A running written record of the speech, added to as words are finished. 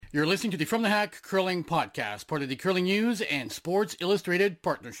You're listening to the From the Hack Curling Podcast, part of the Curling News and Sports Illustrated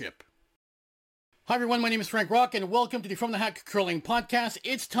partnership. Hi everyone, my name is Frank Rock and welcome to the From the Hack Curling Podcast.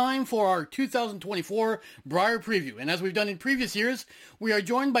 It's time for our 2024 Brier preview, and as we've done in previous years, we are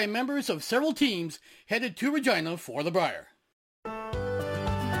joined by members of several teams headed to Regina for the Brier.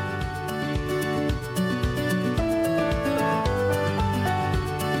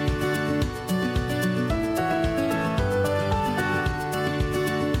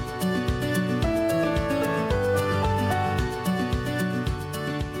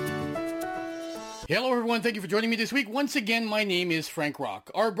 Hello everyone, thank you for joining me this week. Once again, my name is Frank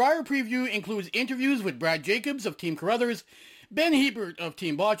Rock. Our Brier preview includes interviews with Brad Jacobs of Team Carruthers, Ben Hebert of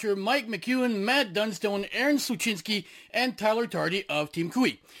Team Botcher, Mike McEwen, Matt Dunstone, Aaron Sluchinski, and Tyler Tardi of Team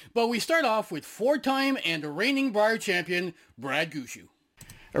Cooey. But we start off with four-time and reigning Brier champion, Brad Gushue.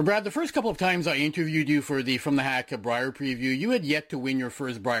 Brad, the first couple of times I interviewed you for the From the Hack Brier preview, you had yet to win your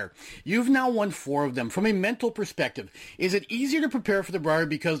first Brier. You've now won 4 of them. From a mental perspective, is it easier to prepare for the Brier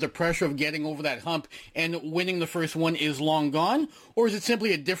because the pressure of getting over that hump and winning the first one is long gone? Or is it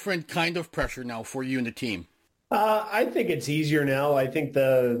simply a different kind of pressure now for you and the team? I think it's easier now. I think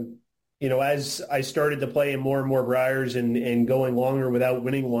as I started to play in more and more Briers and going longer without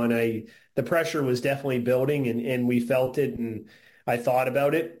winning one, the pressure was definitely building and we felt it and I thought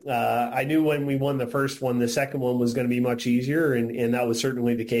about it. I knew when we won the first one, the second one was going to be much easier, and that was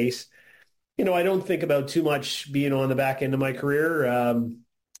certainly the case. I don't think about too much being on the back end of my career.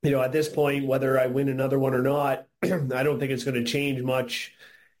 At this point, whether I win another one or not, I don't think it's going to change much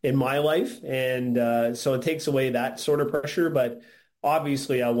in my life. And so it takes away that sort of pressure. But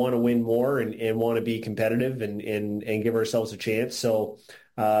obviously, I want to win more and want to be competitive and give ourselves a chance. So,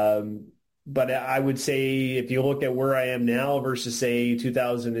 but I would say if you look at where I am now versus, say,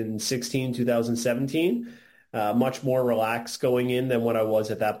 2016, 2017, much more relaxed going in than what I was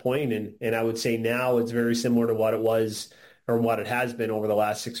at that point. And I would say now it's very similar to what it was or what it has been over the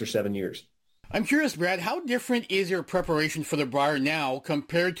last 6 or 7 years. I'm curious, Brad, how different is your preparation for the Brier now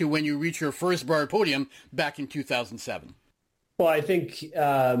compared to when you reached your first Brier podium back in 2007? Well, I think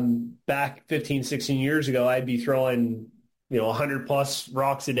back 15, 16 years ago, I'd be throwing 100 plus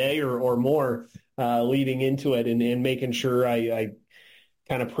rocks a day or more leading into it and making sure I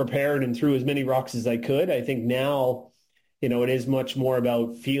kind of prepared and threw as many rocks as I could. I think now, it is much more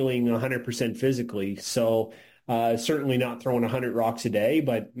about feeling 100% physically. So certainly not throwing 100 rocks a day,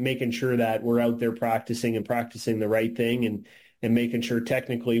 but making sure that we're out there practicing the right thing and making sure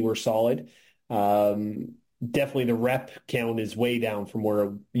technically we're solid. Definitely the rep count is way down from where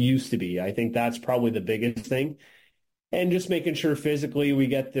it used to be. I think that's probably the biggest thing. And just making sure physically we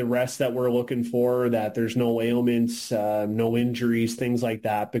get the rest that we're looking for, that there's no ailments, no injuries, things like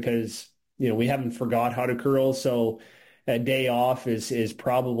that, because, we haven't forgot how to curl. So a day off is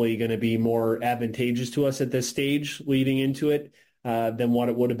probably going to be more advantageous to us at this stage leading into it than what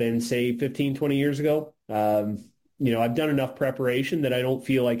it would have been, say, 15, 20 years ago. I've done enough preparation that I don't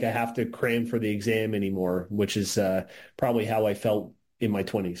feel like I have to cram for the exam anymore, which is probably how I felt in my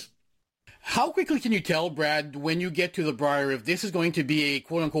 20s. How quickly can you tell, Brad, when you get to the Brier, if this is going to be a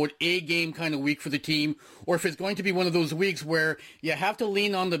quote-unquote A-game kind of week for the team, or if it's going to be one of those weeks where you have to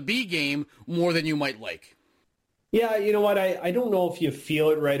lean on the B game more than you might like? Yeah, you know what? I don't know if you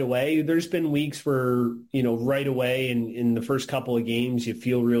feel it right away. There's been weeks where, right away in the first couple of games, you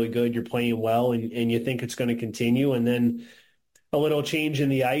feel really good, you're playing well, and you think it's going to continue, and then a little change in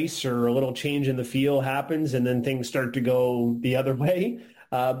the ice or a little change in the feel happens, and then things start to go the other way.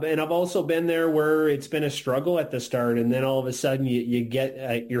 And I've also been there where it's been a struggle at the start, and then all of a sudden you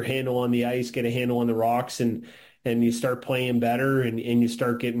get your handle on the ice, get a handle on the rocks, and you start playing better, and you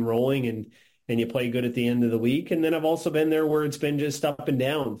start getting rolling, and you play good at the end of the week. And then I've also been there where it's been just up and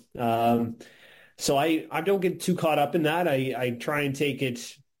down. So I don't get too caught up in that. I try and take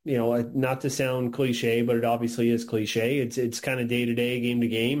it, not to sound cliche, but it obviously is cliche. It's kind of day to day, game to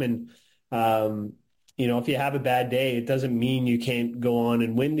game, and if you have a bad day, it doesn't mean you can't go on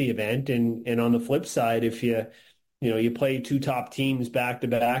and win the event. And on the flip side, if you play 2 top teams back to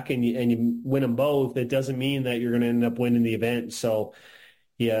back and you win them both, it doesn't mean that you're going to end up winning the event. So,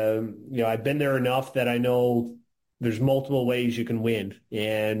 I've been there enough that I know there's multiple ways you can win.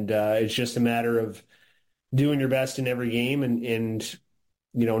 And it's just a matter of doing your best in every game and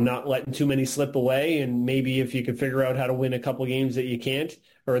not letting too many slip away. And maybe if you can figure out how to win a couple games that you can't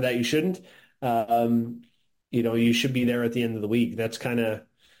or that you shouldn't, you should be there at the end of the week. That's kind of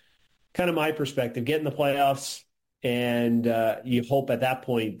my perspective. Get in the playoffs, and you hope at that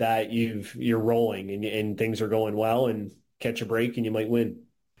point that you're rolling and things are going well, and catch a break and you might win.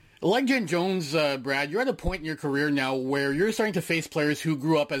 Like Jen Jones, Brad, you're at a point in your career now where you're starting to face players who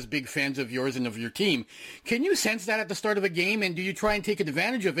grew up as big fans of yours and of your team. Can you sense that at the start of a game, and do you try and take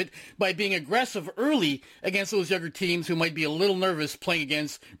advantage of it by being aggressive early against those younger teams who might be a little nervous playing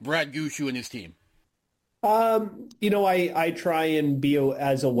against Brad Gushue and his team? I try and be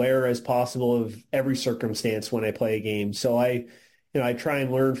as aware as possible of every circumstance when I play a game. So I try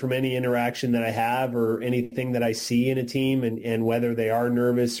and learn from any interaction that I have or anything that I see in a team and whether they are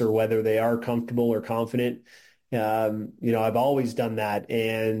nervous or whether they are comfortable or confident. I've always done that.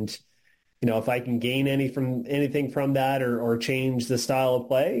 And, if I can gain anything from that or change the style of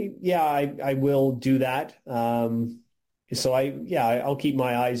play, I will do that. I'll keep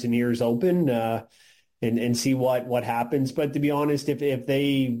my eyes and ears open, and see what happens. But to be honest, if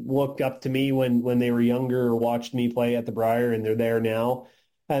they looked up to me when they were younger or watched me play at the Brier and they're there now,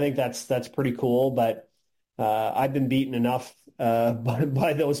 I think that's pretty cool. But I've been beaten enough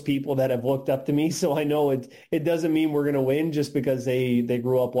by those people that have looked up to me. So I know it doesn't mean we're going to win just because they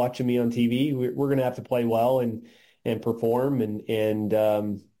grew up watching me on TV. We're going to have to play well and perform and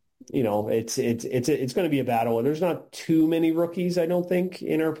it's going to be a battle. There's not too many rookies, I don't think,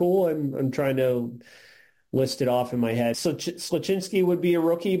 in our pool. I'm trying to list it off in my head. So Sluchinski would be a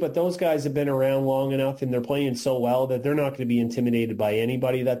rookie, but those guys have been around long enough and they're playing so well that they're not going to be intimidated by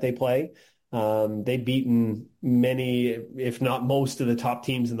anybody that they play. They've beaten many, if not most, of the top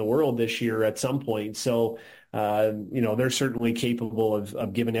teams in the world this year at some point. So, they're certainly capable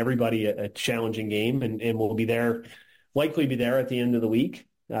of giving everybody a challenging game and will likely be there at the end of the week.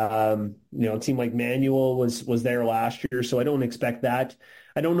 It seemed like Manuel was there last year, so I don't expect that.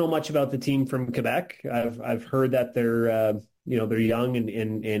 I don't know much about the team from Quebec. I've heard that they're young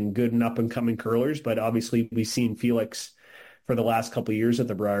and good and up and coming curlers, but obviously we've seen Felix for the last couple of years at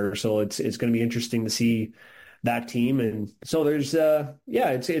the Brier, so it's going to be interesting to see that team. And so there's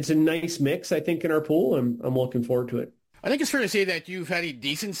it's a nice mix, I think, in our pool. I'm looking forward to it. I think it's fair to say that you've had a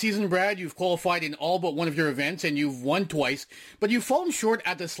decent season, Brad. You've qualified in all but one of your events, and you've won twice. But you've fallen short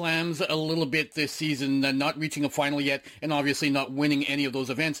at the Slams a little bit this season, not reaching a final yet, and obviously not winning any of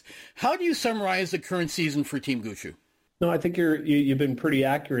those events. How do you summarize the current season for Team Gushue? No, I think you've been pretty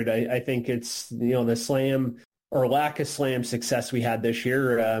accurate. I think it's, the Slam or lack of Slam success we had this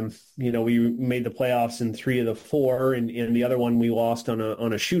year. We made the playoffs in 3 of the 4, and the other one we lost on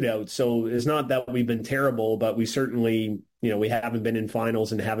a shootout. So it's not that we've been terrible, but we certainly, we haven't been in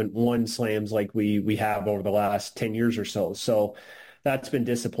finals and haven't won Slams like we have over the last 10 years or so. So that's been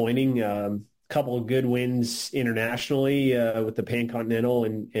disappointing. Couple of good wins internationally with the Pan-Continental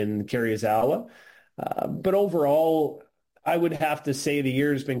and Karuizawa. But overall, I would have to say the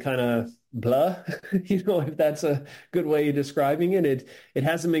year has been kind of blah, if that's a good way of describing it. It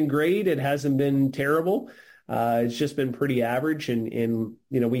hasn't been great. It hasn't been terrible. It's just been pretty average. And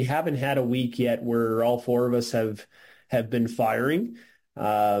we haven't had a week yet where all 4 of us have been firing.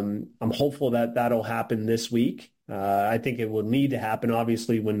 I'm hopeful that that'll happen this week. I think it will need to happen,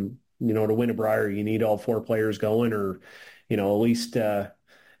 obviously, when, to win a Brier, you need all 4 players going, or, at least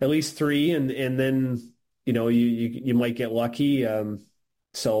 3. And then, you might get lucky.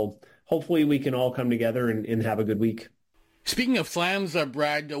 So hopefully we can all come together and have a good week. Speaking of Slams,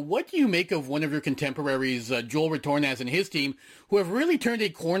 Brad, what do you make of one of your contemporaries, Joel Retornaz and his team, who have really turned a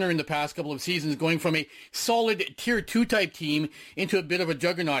corner in the past couple of seasons, going from a solid Tier 2 type team into a bit of a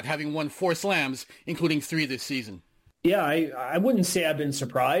juggernaut, having won 4 Slams, including 3 this season? Yeah, I wouldn't say I've been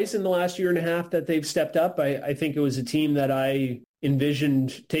surprised in the last year and a half that they've stepped up. I think it was a team that I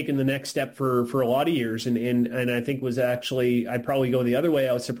envisioned taking the next step for a lot of years. And I think was actually, I'd probably go the other way.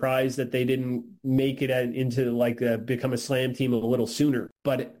 I was surprised that they didn't make it into become a Slam team a little sooner.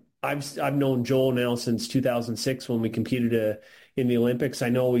 But I've known Joel now since 2006 when we competed in the Olympics. I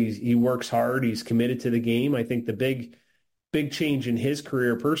know he works hard. He's committed to the game. I think the big change in his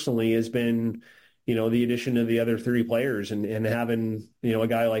career personally has been, the addition of the other 3 players and having, a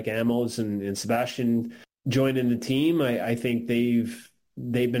guy like Amos and Sebastian join in the team. I think they've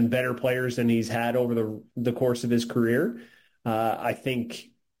been better players than he's had over the course of his career. I think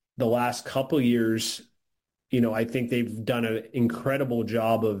the last couple of years, I think they've done an incredible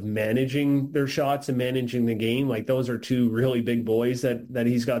job of managing their shots and managing the game. Like, those are 2 really big boys that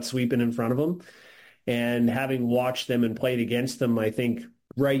he's got sweeping in front of him. And having watched them and played against them, I think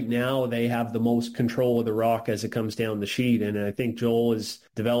right now they have the most control of the rock as it comes down the sheet. And I think Joel has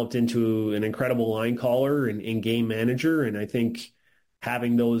developed into an incredible line caller and game manager. And I think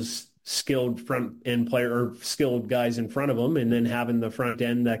having those skilled front end player or skilled guys in front of him, and then having the front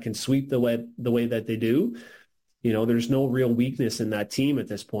end that can sweep the way that they do, there's no real weakness in that team at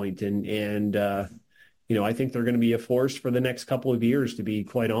this point. And I think they're going to be a force for the next couple of years, to be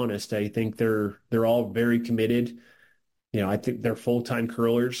quite honest. I think they're all very committed. I think they're full-time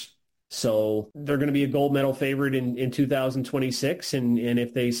curlers. So they're going to be a gold medal favorite in 2026. And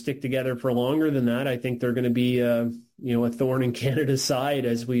if they stick together for longer than that, I think they're going to be, a thorn in Canada's side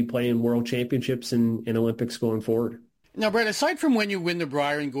as we play in world championships and Olympics going forward. Now, Brett, aside from when you win the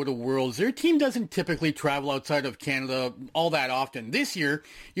Brier and go to Worlds, their team doesn't typically travel outside of Canada all that often. This year,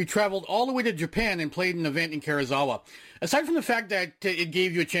 you traveled all the way to Japan and played an event in Karazawa. Aside from the fact that it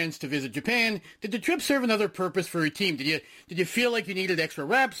gave you a chance to visit Japan, did the trip serve another purpose for your team? Did you feel like you needed extra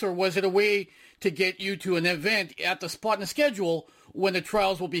reps, or was it a way to get you to an event at the spot in the schedule when the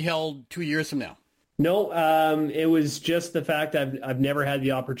trials will be held 2 years from now? No, it was just the fact I've never had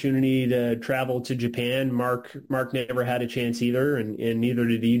the opportunity to travel to Japan. Mark never had a chance either, and neither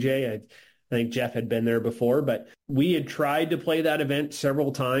did EJ. I think Jeff had been there before, but we had tried to play that event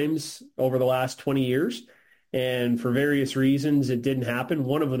several times over the last 20 years, and for various reasons, it didn't happen.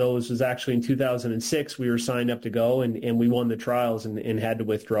 One of those was actually in 2006. We were signed up to go, and we won the trials and had to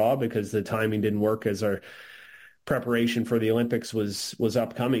withdraw because the timing didn't work as our preparation for the Olympics was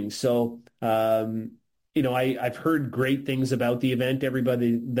upcoming. So, I've heard great things about the event.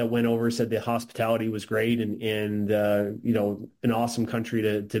 Everybody that went over said the hospitality was great and an awesome country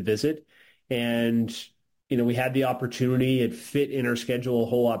to visit. And, we had the opportunity. It fit in our schedule a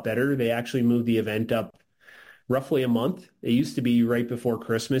whole lot better. They actually moved the event up roughly a month. It used to be right before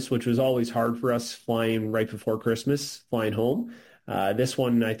Christmas, which was always hard for us flying right before Christmas, flying home. This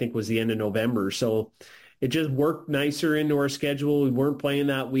one, I think, was the end of November. So it just worked nicer into our schedule. We weren't playing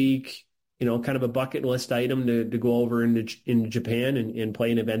that week, kind of a bucket list item to go over into Japan and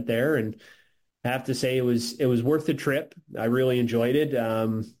play an event there. And I have to say it was worth the trip. I really enjoyed it.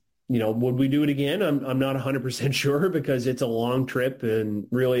 Would we do it again? I'm not 100% sure because it's a long trip and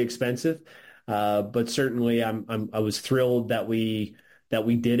really expensive. But certainly I was thrilled that we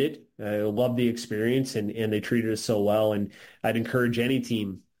did it. I loved the experience and they treated us so well. And I'd encourage any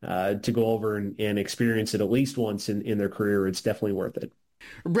team to go over and experience it at least once in their career. It's definitely worth it.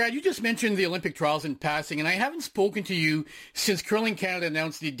 Brad, you just mentioned the Olympic trials in passing, and I haven't spoken to you since Curling Canada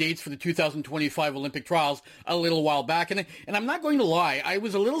announced the dates for the 2025 Olympic trials a little while back. And I'm not going to lie, I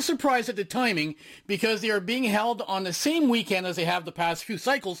was a little surprised at the timing because they are being held on the same weekend as they have the past few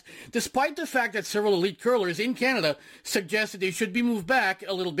cycles, despite the fact that several elite curlers in Canada suggested they should be moved back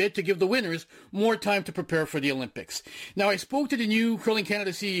a little bit to give the winners more time to prepare for the Olympics. Now, I spoke to the new Curling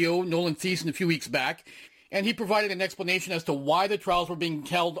Canada CEO, Nolan Thiessen, a few weeks back, and he provided an explanation as to why the trials were being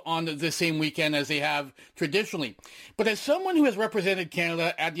held on the same weekend as they have traditionally. But as someone who has represented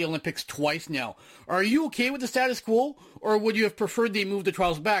Canada at the Olympics twice now, are you okay with the status quo, or would you have preferred they move the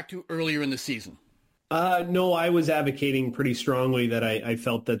trials back to earlier in the season? No, I was advocating pretty strongly that I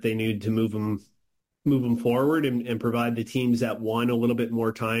felt that they needed to move them forward and provide the teams that won a little bit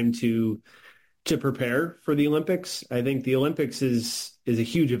more time to prepare for the Olympics. I think the Olympics is a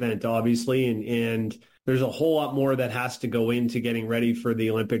huge event, obviously, and there's a whole lot more that has to go into getting ready for the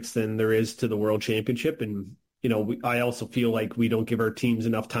Olympics than there is to the World Championship. And, I also feel like we don't give our teams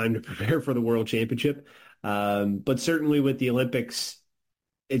enough time to prepare for the World Championship. But certainly with the Olympics,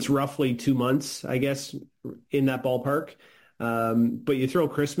 it's roughly 2 months, I guess, in that ballpark. But you throw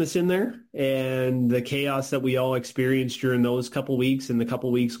Christmas in there and the chaos that we all experienced during those couple weeks and the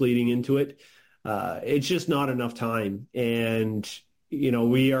couple weeks leading into it, it's just not enough time. And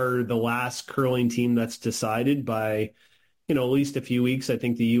we are the last curling team that's decided by, at least a few weeks. I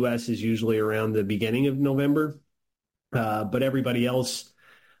think the U.S. is usually around the beginning of November. But everybody else,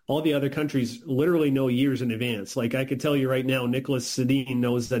 all the other countries literally know years in advance. Like I could tell you right now, Nicholas Sedin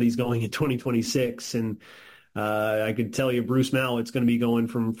knows that he's going in 2026. And I could tell you Bruce Mallett's going to be going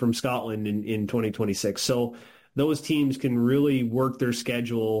from Scotland in 2026. So those teams can really work their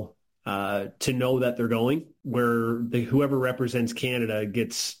schedule to know that they're going, where whoever represents Canada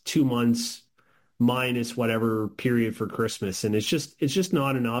gets 2 months minus whatever period for Christmas. And it's just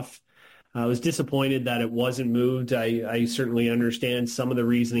not enough. I was disappointed that it wasn't moved. I certainly understand some of the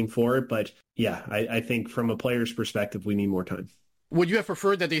reasoning for it, but yeah, I think from a player's perspective, we need more time. Would you have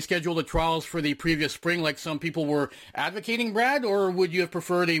preferred that they scheduled the trials for the previous spring like some people were advocating, Brad, or would you have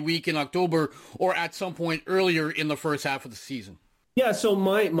preferred a week in October or at some point earlier in the first half of the season? Yeah, so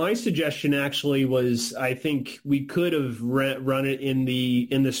my suggestion actually was I think we could have run it in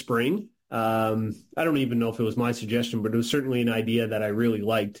the spring. I don't even know if it was my suggestion, but it was certainly an idea that I really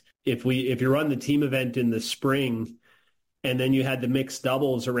liked. If you run the team event in the spring, and then you had the mixed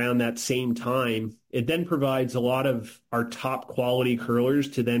doubles around that same time, it then provides a lot of our top quality curlers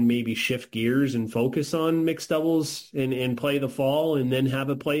to then maybe shift gears and focus on mixed doubles and play the fall and then have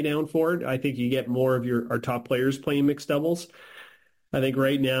a play down for it. I think you get more of our top players playing mixed doubles. I think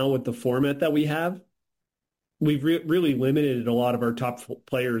right now with the format that we have, we've really limited a lot of our top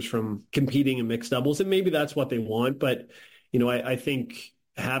players from competing in mixed doubles, and maybe that's what they want. But, I think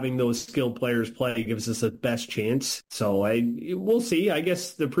having those skilled players play gives us the best chance. So we'll see. I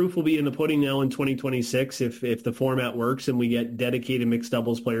guess the proof will be in the pudding now in 2026 if the format works and we get dedicated mixed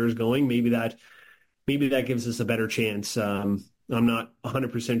doubles players going. Maybe that gives us a better chance. I'm not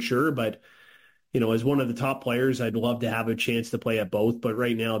 100% sure, but as one of the top players, I'd love to have a chance to play at both. But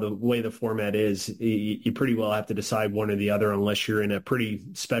right now, the way the format is, you pretty well have to decide one or the other unless you're in a pretty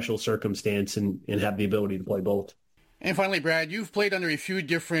special circumstance and have the ability to play both. And finally, Brad, you've played under a few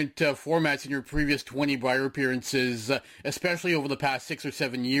different formats in your previous 20 Brier appearances, especially over the past 6 or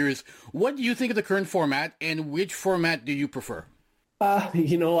 7 years. What do you think of the current format, and which format do you prefer?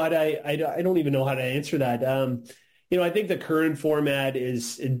 You know what? I don't even know how to answer that. I think the current format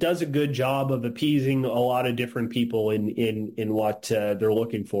it does a good job of appeasing a lot of different people in what they're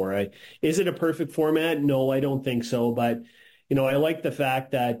looking for. Is it a perfect format? No, I don't think so. But, I like the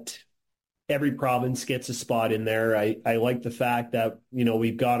fact that every province gets a spot in there. I like the fact that,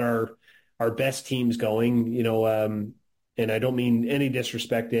 we've got our best teams going, and I don't mean any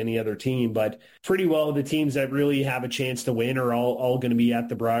disrespect to any other team, but pretty well the teams that really have a chance to win are all going to be at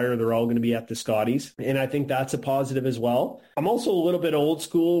the Brier. They're all going to be at the Scotties. And I think that's a positive as well. I'm also a little bit old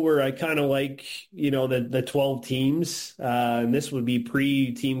school where I kind of like, the 12 teams. And this would be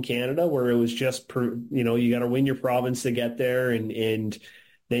pre-Team Canada where it was just, you got to win your province to get there and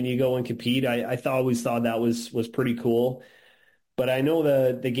then you go and compete. I always thought that was pretty cool. But I know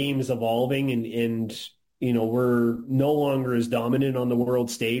the game is evolving and we're no longer as dominant on the world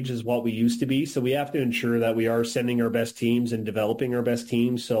stage as what we used to be. So we have to ensure that we are sending our best teams and developing our best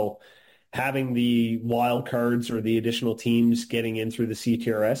teams. So having the wild cards or the additional teams getting in through the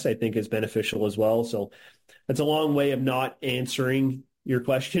CTRS, I think is beneficial as well. So that's a long way of not answering your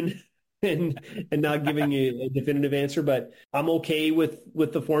question and not giving you a definitive answer, but I'm okay with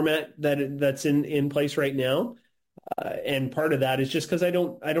the format that's in place right now. And part of that is just because I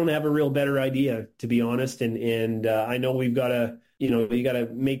don't have a real better idea, to be honest. And I know we've got to, you got to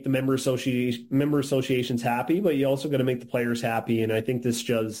make the member associations happy, but you also got to make the players happy. And I think this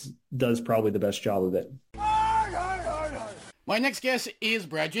does probably the best job of it. My next guest is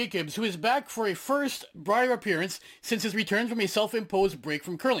Brad Jacobs, who is back for a first Brier appearance since his return from a self-imposed break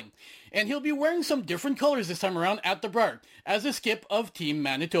from curling. And he'll be wearing some different colors this time around at the Brier as the skip of Team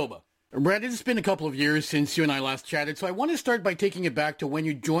Manitoba. Brad, it's been a couple of years since you and I last chatted, so I want to start by taking it back to when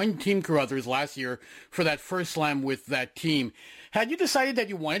you joined Team Carruthers last year for that first slam with that team. Had you decided that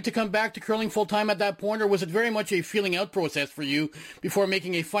you wanted to come back to curling full-time at that point, or was it very much a feeling out process for you before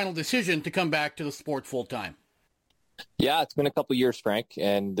making a final decision to come back to the sport full-time? Yeah, it's been a couple of years, Frank,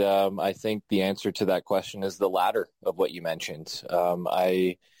 and I think the answer to that question is the latter of what you mentioned.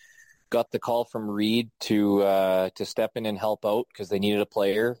 I got the call from Reed to step in and help out because they needed a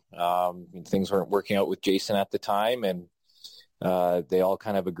player. Things weren't working out with Jason at the time, and they all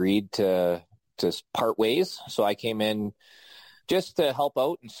kind of agreed to part ways. So I came in just to help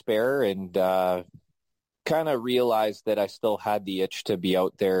out and spare, and kind of realized that I still had the itch to be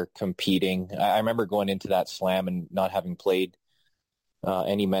out there competing. I remember going into that slam and not having played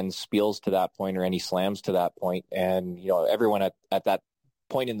any men's spiels to that point or any slams to that point, and everyone at that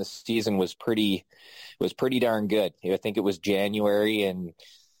point in the season was pretty darn good. I think it was January, and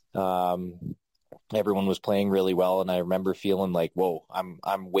everyone was playing really well, and I remember feeling like, whoa,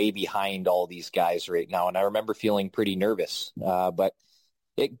 I'm way behind all these guys right now, and I remember feeling pretty nervous, but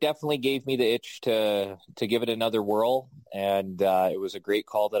it definitely gave me the itch to give it another whirl, and it was a great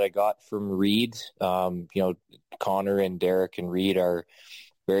call that I got from Reed. Connor and Derek and Reed are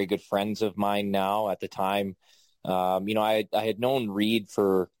very good friends of mine now. At the time, I had known Reed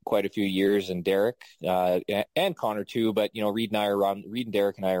for quite a few years, and Derek and Connor too. But Reed and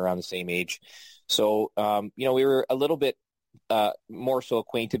Derek and I are around the same age, so we were a little bit more so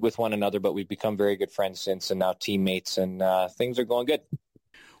acquainted with one another. But we've become very good friends since, and now teammates, and things are going good.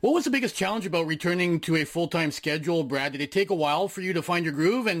 What was the biggest challenge about returning to a full-time schedule, Brad? Did it take a while for you to find your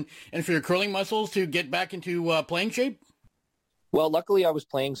groove and for your curling muscles to get back into playing shape? Well, luckily I was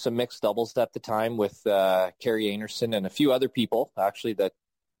playing some mixed doubles at the time with Carrie Anderson and a few other people, actually, that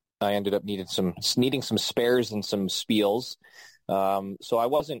I ended up needing some spares and some spiels. So I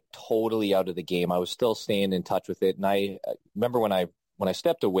wasn't totally out of the game. I was still staying in touch with it. And I remember when I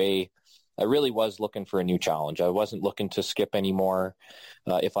stepped away I really was looking for a new challenge. I wasn't looking to skip anymore.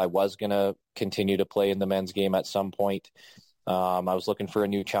 If I was going to continue to play in the men's game at some point, I was looking for a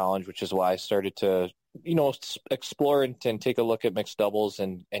new challenge, which is why I started to, explore and take a look at mixed doubles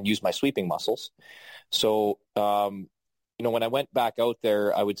and use my sweeping muscles. So, when I went back out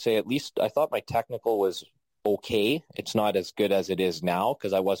there, I would say at least I thought my technical was okay. It's not as good as it is now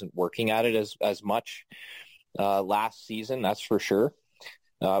because I wasn't working at it as much last season, that's for sure,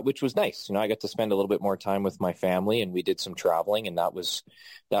 which was nice. I got to spend a little bit more time with my family, and we did some traveling, and that was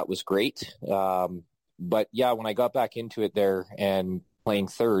great. But yeah, when I got back into it there and playing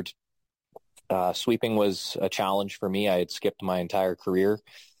third, sweeping was a challenge for me. I had skipped my entire career,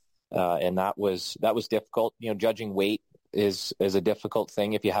 and that was difficult. Judging weight is a difficult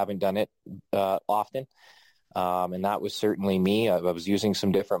thing if you haven't done it often. And that was certainly me. I was using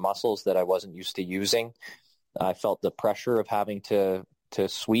some different muscles that I wasn't used to using. I felt the pressure of having to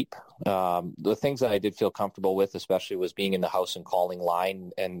sweep. The things that I did feel comfortable with, especially, was being in the house and calling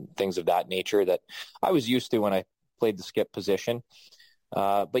line and things of that nature that I was used to when I played the skip position.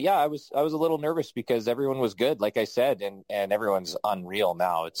 But yeah, I was a little nervous because everyone was good, like I said, and everyone's unreal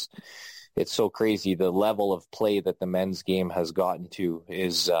now. It's so crazy. The level of play that the men's game has gotten to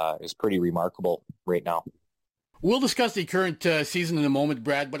is pretty remarkable right now. We'll discuss the current season in a moment,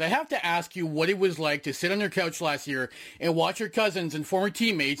 Brad, but I have to ask you what it was like to sit on your couch last year and watch your cousins and former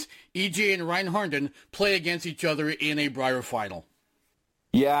teammates, EJ and Ryan Harnden, play against each other in a Brier final.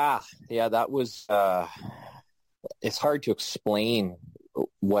 Yeah, that was it's hard to explain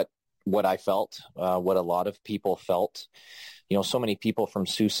what I felt, what a lot of people felt. So many people from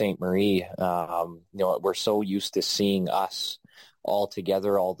Sault Ste. Marie, we're so used to seeing us all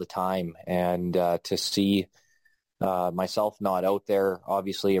together all the time, and to see myself not out there,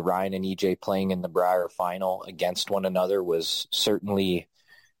 obviously Ryan and EJ playing in the Brier final against one another was certainly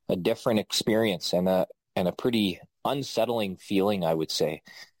a different experience and a pretty unsettling feeling, I would say.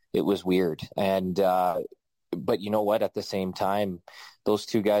 It was weird. And, but you know what, at the same time, those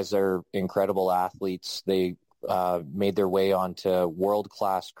two guys are incredible athletes. They made their way onto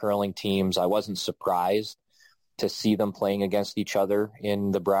world-class curling teams. I wasn't surprised to see them playing against each other in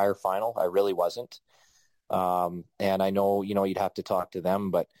the Brier final. I really wasn't. And I know, you'd have to talk to them,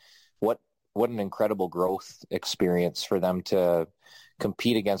 but what an incredible growth experience for them to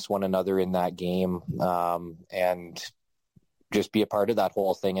compete against one another in that game, and just be a part of that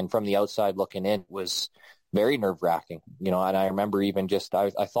whole thing. And from the outside looking in, it was very nerve-wracking, and I remember even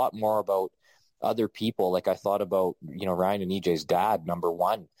I thought more about other people. Like I thought about, Ryan and EJ's dad, number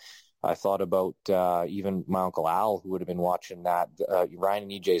one. I thought about even my Uncle Al, who would have been watching that, Ryan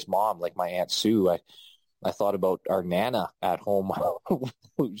and EJ's mom, like my Aunt Sue. I thought about our Nana at home.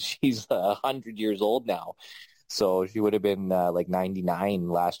 She's 100 years old now. So she would have been like 99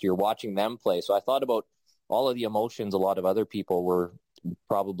 last year, watching them play. So I thought about all of the emotions a lot of other people were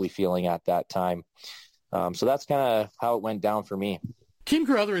probably feeling at that time. So that's kind of how it went down for me. Team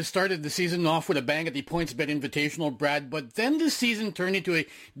Carruthers started the season off with a bang at the PointsBet Invitational, Brad, but then the season turned into a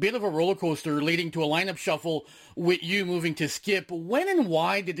bit of a roller coaster, leading to a lineup shuffle with you moving to skip. When and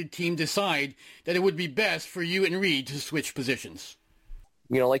why did the team decide that it would be best for you and Reed to switch positions?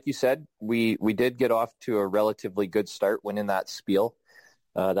 Like you said, we did get off to a relatively good start winning that spiel.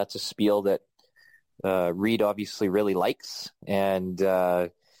 That's a spiel that Reed obviously really likes, and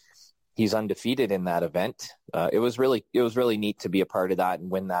he's undefeated in that event. It was really neat to be a part of that and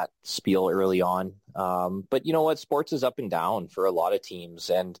win that spiel early on. But you know what? Sports is up and down for a lot of teams,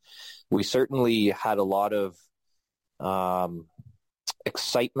 and we certainly had a lot of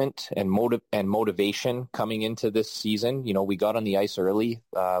excitement and motivation coming into this season. We got on the ice early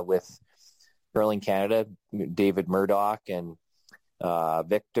with Curling Canada, David Murdoch and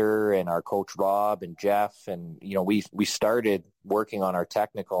Victor and our coach Rob and Jeff, and we started working on our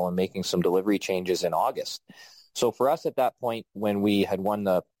technical and making some delivery changes in August. So for us at that point, when we had won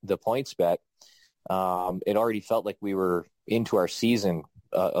the points bet, it already felt like we were into our season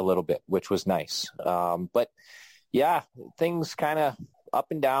a little bit, which was nice. But yeah, things kind of up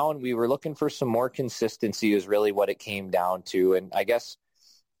and down. We were looking for some more consistency is really what it came down to. And I guess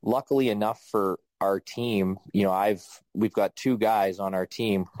luckily enough for our team, we've got two guys on our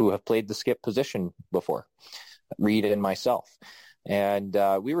team who have played the skip position before, Reed and myself. And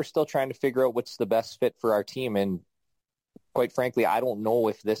we were still trying to figure out what's the best fit for our team. And quite frankly, I don't know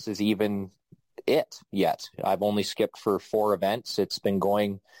if this is even it yet. I've only skipped for 4 events. It's been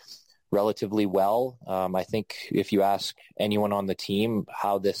going relatively well. I think if you ask anyone on the team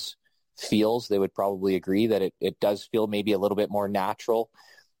how this feels, they would probably agree that it does feel maybe a little bit more natural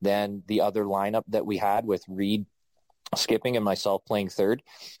than the other lineup that we had with Reed skipping and myself playing third.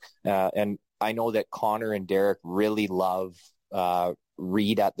 And I know that Connor and Derek really love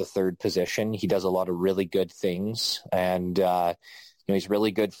Reed at the third position. He does a lot of really good things. And, he's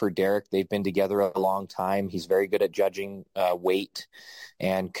really good for Derek. They've been together a long time. He's very good at judging weight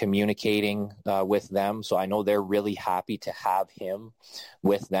and communicating with them. So I know they're really happy to have him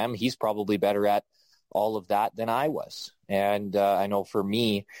with them. He's probably better at all of that than I was. And I know for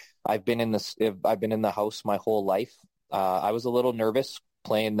me, I've been in the house my whole life. I was a little nervous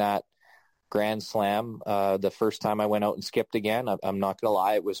playing that Grand Slam the first time I went out and skipped again. I'm not going to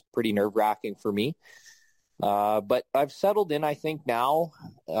lie, it was pretty nerve-wracking for me. But I've settled in, I think, now,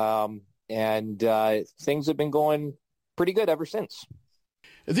 and things have been going pretty good ever since.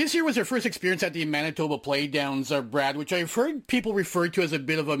 This year was your first experience at the Manitoba Playdowns, Brad, which I've heard people refer to as a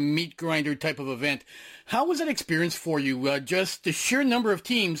bit of a meat grinder type of event. How was that experience for you? Just the sheer number of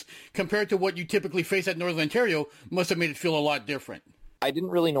teams compared to what you typically face at Northern Ontario must have made it feel a lot different. I didn't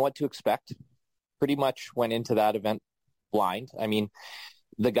really know what to expect. Pretty much went into that event blind. I mean,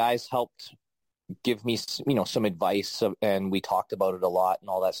 the guys helped give me, some advice, and we talked about it a lot and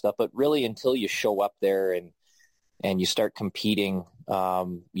all that stuff. But really, until you show up there and you start competing,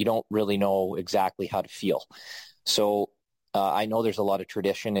 you don't really know exactly how to feel. So I know there's a lot of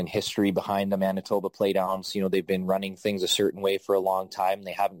tradition and history behind the Manitoba Playdowns. They've been running things a certain way for a long time.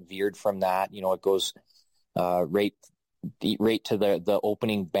 They haven't veered from that. It goes right to the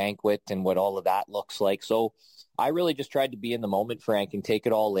opening banquet and what all of that looks like. So I really just tried to be in the moment, Frank, and take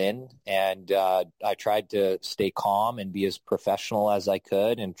it all in. And I tried to stay calm and be as professional as I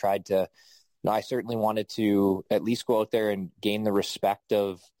could, and tried to, I certainly wanted to at least go out there and gain the respect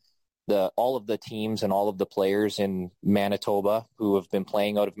of all of the teams and all of the players in Manitoba who have been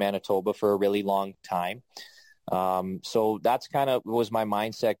playing out of Manitoba for a really long time. So that's kind of was my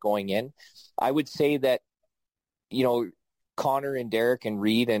mindset going in. I would say that, Connor and Derek and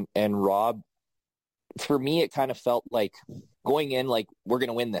Reed and Rob, for me, it kind of felt like going in, like, we're going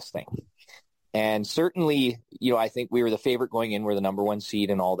to win this thing. And certainly, I think we were the favorite going in. We're the number one seed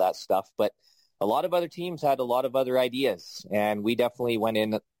and all that stuff. But a lot of other teams had a lot of other ideas. And we definitely went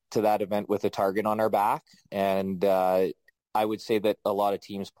in to that event with a target on our back. And I would say that a lot of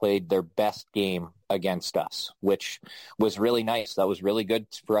teams played their best game against us, which was really nice. That was really good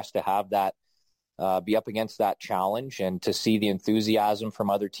for us to have that, be up against that challenge, and to see the enthusiasm from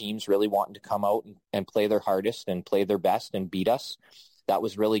other teams really wanting to come out and play their hardest and play their best and beat us. That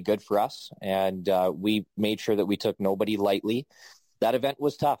was really good for us. And we made sure that we took nobody lightly. That event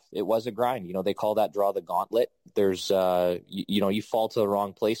was tough. It was a grind. They call that draw the gauntlet. There's, you fall to the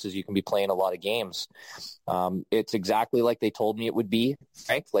wrong places, you can be playing a lot of games. It's exactly like they told me it would be,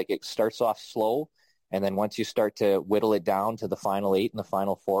 Frank. Like, it starts off slow, and then once you start to whittle it down to the final 8 and the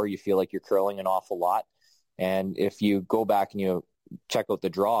final 4, you feel like you're curling an awful lot. And if you go back and you check out the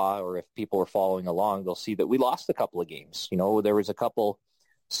draw, or if people are following along, they'll see that we lost a couple of games. There was a couple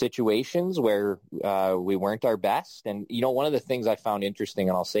situations where we weren't our best. And, one of the things I found interesting,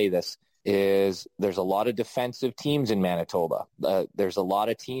 and I'll say this, is there's a lot of defensive teams in Manitoba. There's a lot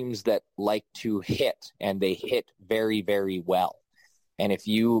of teams that like to hit, and they hit very, very well. And if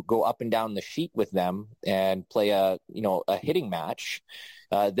you go up and down the sheet with them and play a hitting match,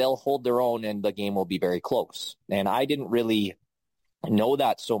 they'll hold their own and the game will be very close. And I didn't really know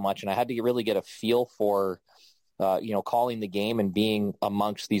that so much. And I had to really get a feel for, calling the game and being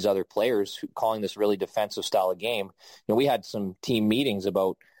amongst these other players calling this really defensive style of game. We had some team meetings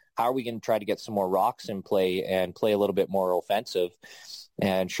about how are we going to try to get some more rocks in play and play a little bit more offensive.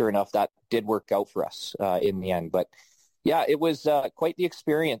 And sure enough, that did work out for us in the end. But yeah, it was quite the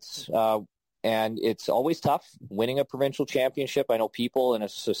experience. And it's always tough winning a provincial championship. I know people, and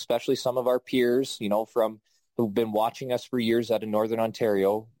especially some of our peers, who've been watching us for years out of Northern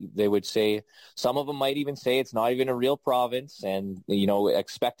Ontario, they would say, some of them might even say it's not even a real province, and,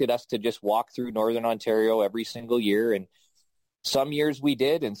 expected us to just walk through Northern Ontario every single year. And some years we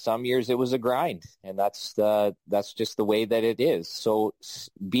did, and some years it was a grind. And that's just the way that it is. So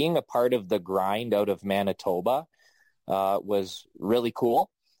being a part of the grind out of Manitoba was really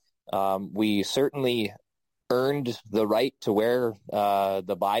cool. We certainly earned the right to wear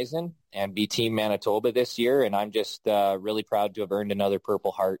the Bison and be Team Manitoba this year, and I'm just really proud to have earned another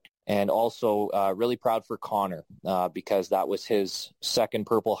Purple Heart, and also really proud for Connor because that was his second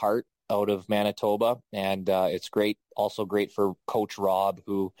Purple Heart out of Manitoba, and it's also great for Coach Rob,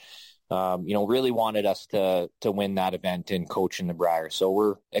 who really wanted us to win that event and coach in the Brier. So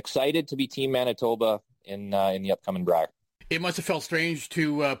we're excited to be Team Manitoba in the upcoming Brier. It must have felt strange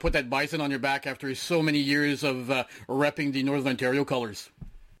to put that Bison on your back after so many years of repping the Northern Ontario colors.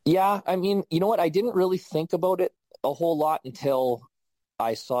 Yeah, I mean, you know what? I didn't really think about it a whole lot until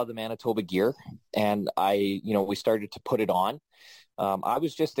I saw the Manitoba gear and we started to put it on. I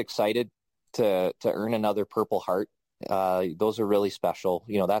was just excited to earn another Purple Heart. Those are really special.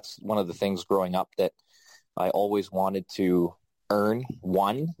 That's one of the things growing up that I always wanted to earn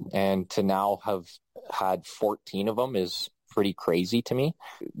one, and to now have had 14 of them is pretty crazy to me.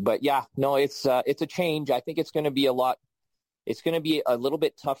 But yeah, no, it's a change. I think it's going to be a little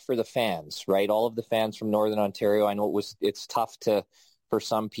bit tough for the fans, right? All of the fans from Northern Ontario. I know it's tough for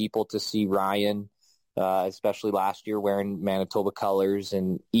some people to see Ryan, especially last year, wearing Manitoba colors,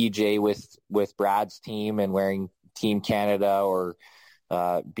 and EJ with Brad's team and wearing Team Canada, or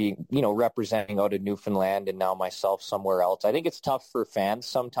being, representing out of Newfoundland, and now myself somewhere else. I think it's tough for fans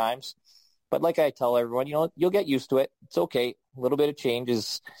sometimes, but like I tell everyone, you'll get used to it. It's okay. A little bit of change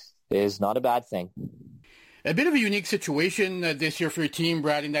is not a bad thing. A bit of a unique situation this year for your team,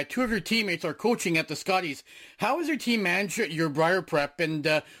 Brad, in that two of your teammates are coaching at the Scotties. How has your team managed your Brier prep,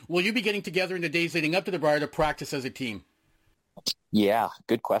 and will you be getting together in the days leading up to the Brier to practice as a team? Yeah,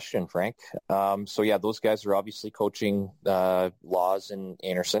 good question, Frank. Those guys are obviously coaching Laws and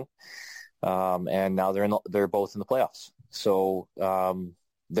Anderson, and now they're both in the playoffs. So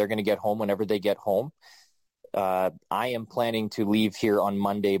they're going to get home whenever they get home. I am planning to leave here on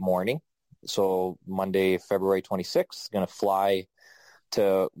Monday morning. So Monday, February 26th, going to fly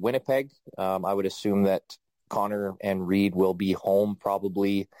to Winnipeg. I would assume that Connor and Reed will be home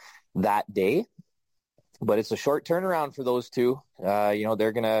probably that day. But it's a short turnaround for those two.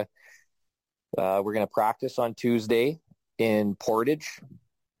 We're gonna practice on Tuesday in Portage,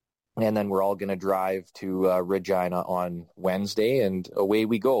 and then we're all gonna drive to Regina on Wednesday, and away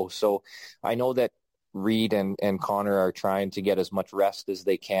we go. So I know that Reed and Connor are trying to get as much rest as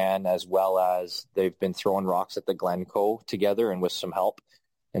they can, as well as they've been throwing rocks at the Glencoe together and with some help,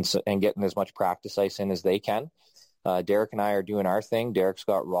 and getting as much practice ice in as they can. Derek and I are doing our thing. Derek's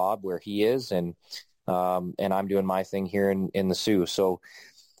got Rob where he is, and I'm doing my thing here in the Sioux. So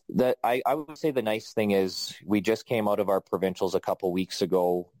I would say the nice thing is we just came out of our provincials a couple weeks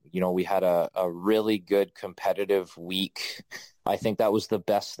ago. We had a really good competitive week. I think that was the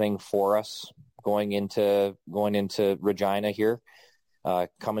best thing for us going into Regina here,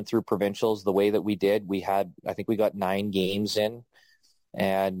 coming through provincials the way that we did. I think we got 9 games in,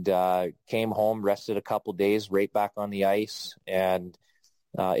 and came home, rested a couple days, right back on the ice, and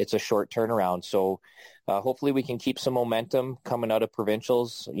it's a short turnaround. So hopefully we can keep some momentum coming out of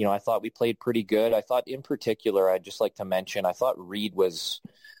provincials. I thought we played pretty good. I thought in particular, I'd just like to mention, I thought Reed was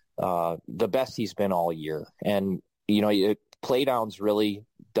the best he's been all year. And, playdowns really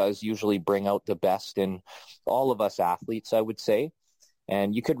does usually bring out the best in all of us athletes, I would say.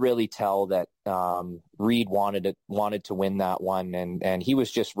 And you could really tell that Reed wanted to win that one. And he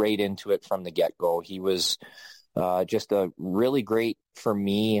was just right into it from the get-go. He was just a really great, for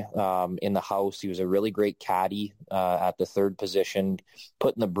me, in the house. He was a really great caddy at the third position,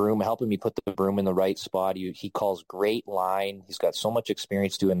 helping me put the broom in the right spot. He calls great line. He's got so much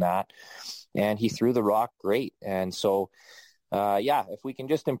experience doing that. And he threw the rock great. And so, if we can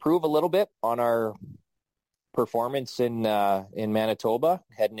just improve a little bit on our performance in Manitoba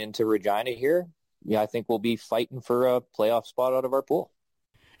heading into Regina here, I think we'll be fighting for a playoff spot out of our pool.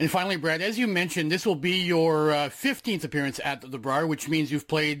 And finally, Brad, as you mentioned, this will be your 15th appearance at the Brier, which means you've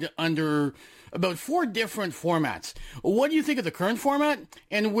played under about 4 different formats. What do you think of the current format,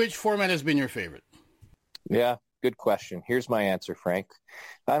 and which format has been your favorite? Yeah, good question. Here's my answer, Frank.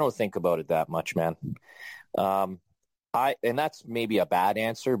 I don't think about it that much, man. And that's maybe a bad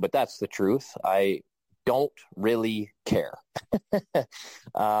answer, but that's the truth. I don't really care.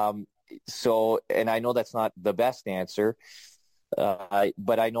 And I know that's not the best answer.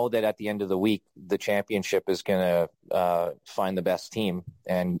 But I know that at the end of the week, the championship is going to find the best team,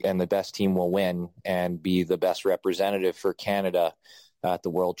 and the best team will win and be the best representative for Canada at the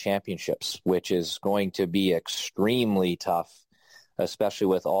World Championships, which is going to be extremely tough, especially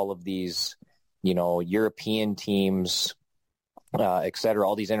with all of these, European teams, et cetera,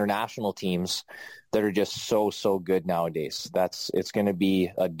 all these international teams that are just so good nowadays. It's going to be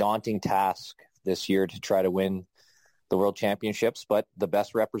a daunting task this year to try to win the World Championships, but the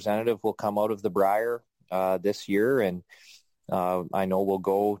best representative will come out of the Brier this year, and I know we'll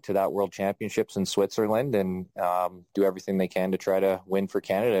go to that World Championships in Switzerland and do everything they can to try to win for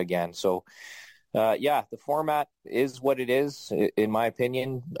Canada again. So, the format is what it is. In my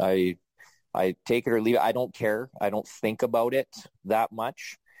opinion, I take it or leave it. I don't care. I don't think about it that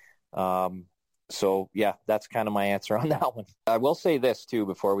much. That's kind of my answer on that one. I will say this too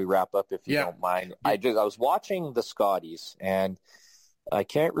before we wrap up, if you don't mind. I was watching the Scotties, and I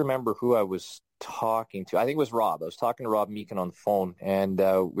can't remember who I was talking to? I think it was Rob. I was talking to Rob Meekin on the phone, and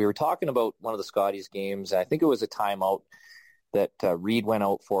we were talking about one of the Scotties games. I think it was a timeout that Reed went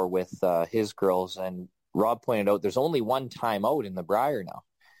out for with his girls, and Rob pointed out there's only one timeout in the Brier now.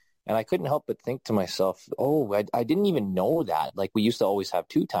 And I couldn't help but think to myself, I didn't even know that. Like, we used to always have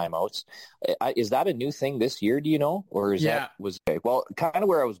 2 timeouts. Is that a new thing this year, do you know? Or is that was okay? Well, kind of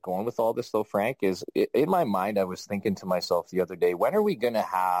where I was going with all this, though, Frank, is in my mind, I was thinking to myself the other day, when are we going to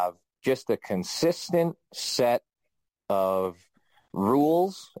have just a consistent set of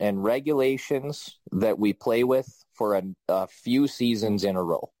rules and regulations that we play with for a few seasons in a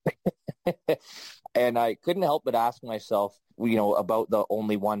row? And I couldn't help but ask myself, about the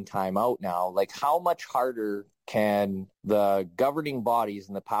only one timeout now. Like, how much harder can the governing bodies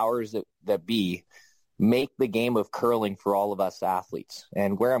and the powers that be make the game of curling for all of us athletes?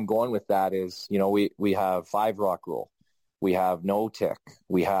 And where I'm going with that is, we have 5 rock rule. We have no tick.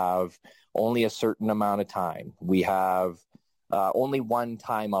 We have only a certain amount of time. We have only one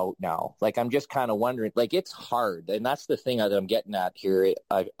timeout now. Like, I'm just kind of wondering, like, it's hard. And that's the thing that I'm getting at here,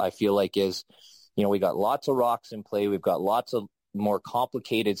 I feel like is, we got lots of rocks in play. We've got lots of more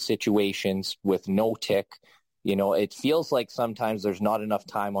complicated situations with no tick. It feels like sometimes there's not enough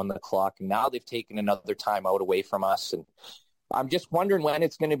time on the clock. Now they've taken another timeout away from us. And I'm just wondering when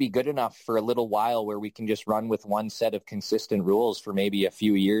it's going to be good enough for a little while where we can just run with one set of consistent rules for maybe a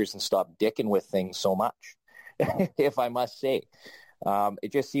few years and stop dicking with things so much, if I must say.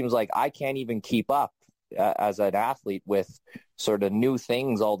 It just seems like I can't even keep up as an athlete with sort of new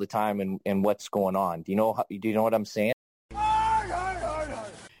things all the time and what's going on. Do you know what I'm saying?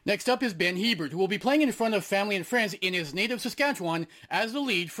 Next up is Ben Hebert, who will be playing in front of family and friends in his native Saskatchewan as the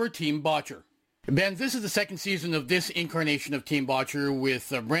lead for Team Botcher. Ben, this is the second season of this incarnation of Team Botcher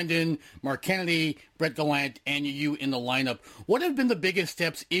with Brendan, Mark Kennedy, Brett Gallant, and you in the lineup. What have been the biggest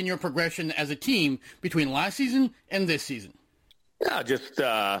steps in your progression as a team between last season and this season? Yeah,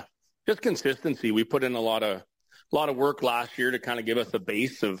 just consistency. We put in a lot of work last year to kind of give us a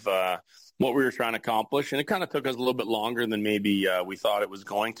base of what we were trying to accomplish, and it kind of took us a little bit longer than maybe we thought it was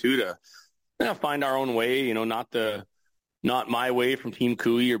going to find our own way. Not my way from Team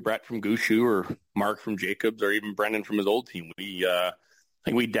Cooey or Brett from Gushue or Mark from Jacobs or even Brendan from his old team. I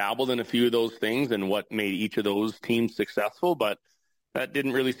think we dabbled in a few of those things and what made each of those teams successful, but that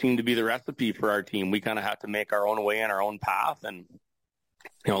didn't really seem to be the recipe for our team. We kind of had to make our own way and our own path, and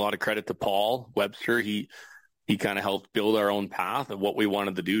a lot of credit to Paul Webster. He kind of helped build our own path of what we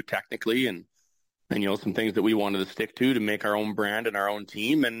wanted to do technically and some things that we wanted to stick to make our own brand and our own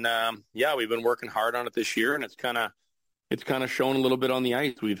team. And we've been working hard on it this year, and it's kind of shown a little bit on the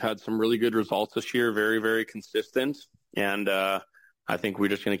ice. We've had some really good results this year, very, very consistent. And I think we're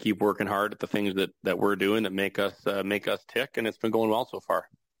just going to keep working hard at the things that we're doing that make us tick. And it's been going well so far.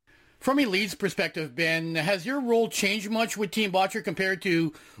 From a leads perspective, Ben, has your role changed much with Team Botcher compared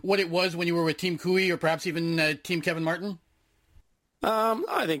to what it was when you were with Team Cooey or perhaps even Team Kevin Martin?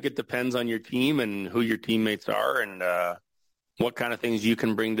 I think it depends on your team and who your teammates are and what kind of things you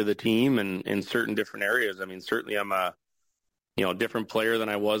can bring to the team and in certain different areas. I mean, certainly I'm a different player than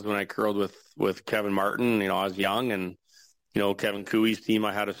I was when I curled with Kevin Martin. I was young, and Kevin Cooey's team,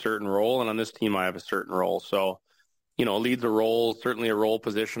 I had a certain role, and on this team I have a certain role. So leads a role, certainly a role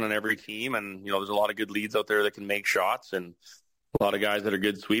position on every team. And, there's a lot of good leads out there that can make shots and a lot of guys that are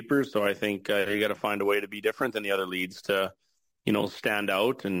good sweepers. So I think you got to find a way to be different than the other leads to, stand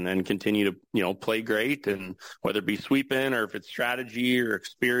out and continue to, play great. And whether it be sweeping or if it's strategy or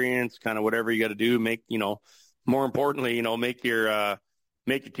experience, kind of whatever you got to do, make, more importantly, make your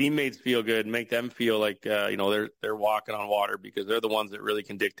teammates feel good, make them feel like, they're walking on water, because they're the ones that really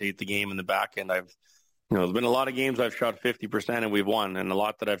can dictate the game in the back end. There's been a lot of games I've shot 50% and we've won, and a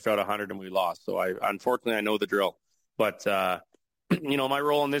lot that I've shot 100 and we lost. So unfortunately, I know the drill. But, my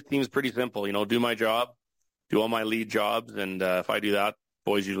role on this team is pretty simple. Do my job, do all my lead jobs, and if I do that,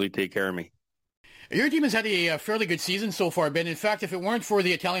 boys usually take care of me. Your team has had a fairly good season so far, Ben. In fact, if it weren't for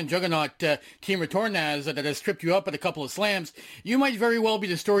the Italian juggernaut Team Retornaz that has tripped you up at a couple of slams, you might very well be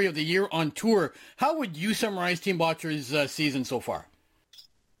the story of the year on tour. How would you summarize Team Botcher's season so far?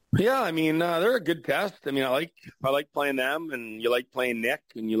 Yeah, they're a good test. I like playing them, and you like playing Nick,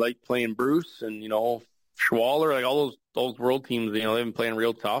 and you like playing Bruce, and Schwaller, like all those world teams. They've been playing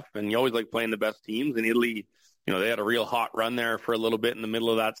real tough, and you always like playing the best teams. In Italy, they had a real hot run there for a little bit in the middle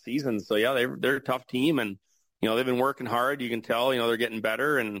of that season. So yeah, they're a tough team, and they've been working hard. You can tell, they're getting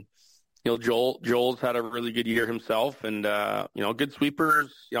better, and Joel's had a really good year himself, and good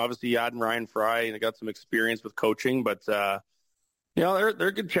sweepers. Obviously, Ad and Ryan Fry, they got some experience with coaching, but. They're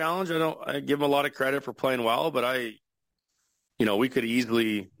a good challenge. I give them a lot of credit for playing well, but I we could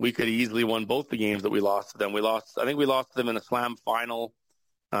easily won both the games that we lost to them. I think we lost to them in a slam final.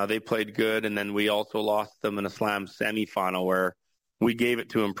 They played good, and then we also lost them in a slam semifinal where we gave it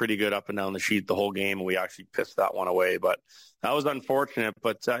to them pretty good up and down the sheet the whole game, and we actually pissed that one away. But that was unfortunate.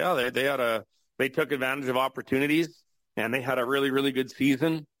 But they took advantage of opportunities, and they had a really, really good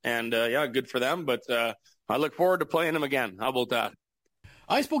season. And good for them. But I look forward to playing them again. How about that?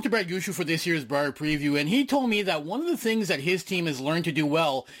 I spoke to Brad Gushue for this year's Brier preview, and he told me that one of the things that his team has learned to do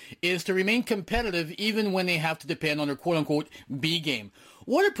well is to remain competitive even when they have to depend on their quote-unquote B game.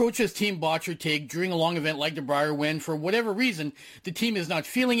 What approach does Team Botcher take during a long event like the Brier when, for whatever reason, the team is not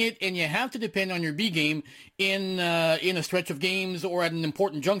feeling it and you have to depend on your B game in a stretch of games or at an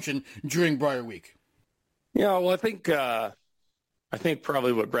important junction during Brier week? Yeah, well, I think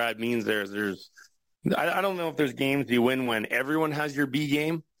probably what Brad means there is I don't know if there's games you win when everyone has your B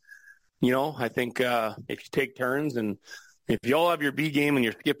game. I think if you take turns and if you all have your B game and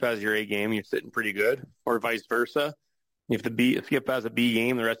your skip has your A game, you're sitting pretty good, or vice versa. If the skip has a B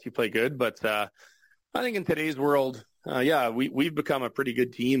game, the rest of you play good. But I think in today's world, we've become a pretty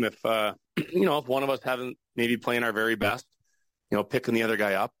good team. If if one of us haven't maybe playing our very best, picking the other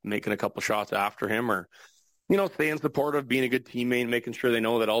guy up, making a couple shots after him, or staying supportive, being a good teammate, making sure they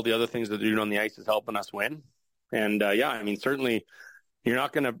know that all the other things that they're doing on the ice is helping us win. And certainly you're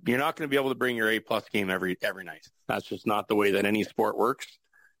not gonna be able to bring your A+ game every night. That's just not the way that any sport works.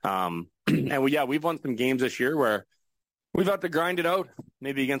 We've won some games this year where we've had to grind it out,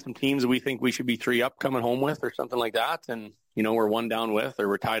 maybe against some teams that we think we should be 3 up coming home with or something like that. And, we're 1 down with or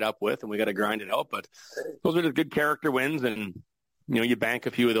we're tied up with, and we got to grind it out. But those are just good character wins. And, you bank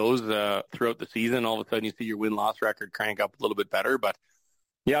a few of those throughout the season. All of a sudden you see your win-loss record crank up a little bit better. But,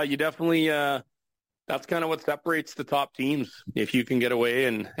 yeah, you definitely that's kind of what separates the top teams. If you can get away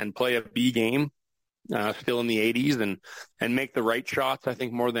and play a B game still in the 80s and make the right shots, I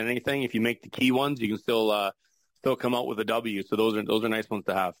think more than anything. If you make the key ones, you can still come out with a W. So those are nice ones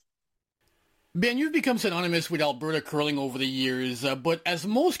to have. Ben, you've become synonymous with Alberta curling over the years, but as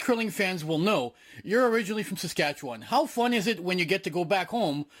most curling fans will know, you're originally from Saskatchewan. How fun is it when you get to go back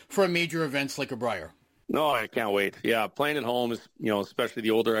home for a major events like a Brier? No, I can't wait. Yeah, playing at home is, especially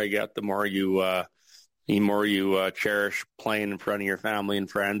the older I get, the more you cherish playing in front of your family and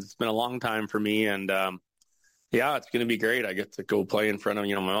friends. It's been a long time for me, and it's going to be great. I get to go play in front of,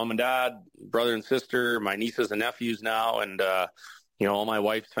 my mom and dad, brother and sister, my nieces and nephews now, and all my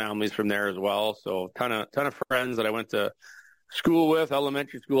wife's family's from there as well. So ton of friends that I went to school with,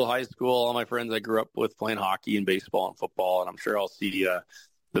 elementary school, high school, all my friends I grew up with playing hockey and baseball and football. And I'm sure I'll see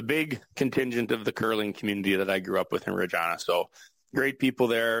the big contingent of the curling community that I grew up with in Regina. So great people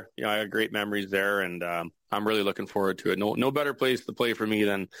there. I have great memories there, and I'm really looking forward to it. No better place to play for me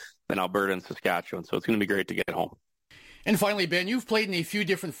than Alberta and Saskatchewan. So it's going to be great to get home. And finally, Ben, you've played in a few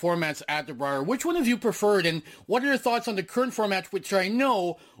different formats at the Brier. Which one have you preferred, and what are your thoughts on the current format, which I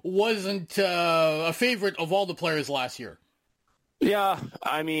know wasn't a favorite of all the players last year? Yeah,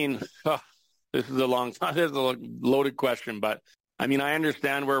 this is a loaded question, but I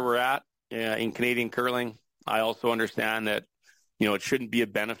understand where we're at in Canadian curling. I also understand that, it shouldn't be a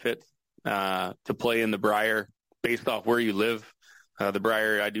benefit to play in the Brier based off where you live. The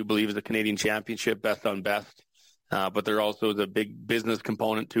Brier, I do believe, is a Canadian championship, best on best. But there also is a big business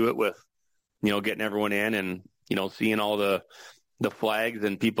component to it with, getting everyone in and, seeing all the flags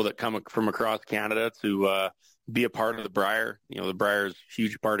and people that come from across Canada to be a part of the Brier. The Brier is a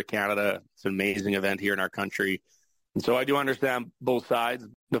huge part of Canada. It's an amazing event here in our country. And so I do understand both sides.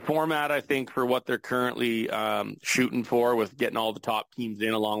 The format, I think, for what they're currently shooting for with getting all the top teams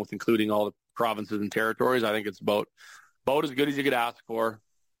in, along with including all the provinces and territories, I think it's about as good as you could ask for.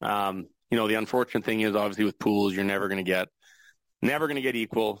 The unfortunate thing is, obviously, with pools, you're never going to get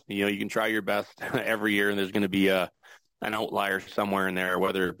equal. You can try your best every year, and there's going to be an outlier somewhere in there,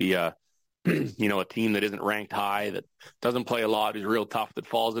 whether it be a team that isn't ranked high, that doesn't play a lot, who's real tough, that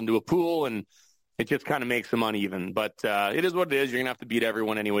falls into a pool, and it just kind of makes them uneven. But it is what it is. You're going to have to beat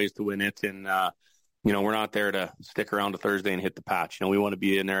everyone anyways to win it, and we're not there to stick around to Thursday and hit the patch. We want to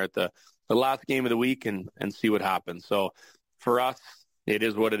be in there at the last game of the week and see what happens. So for us, it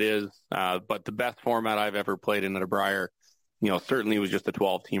is what it is. But the best format I've ever played in at a Brier, certainly was just a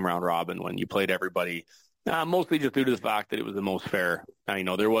 12-team round robin when you played everybody, mostly just due to the fact that it was the most fair.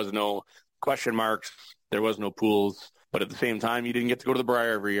 There was no question marks. There was no pools. But at the same time, you didn't get to go to the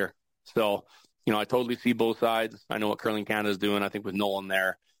Brier every year. So, I totally see both sides. I know what Curling Canada is doing. I think with Nolan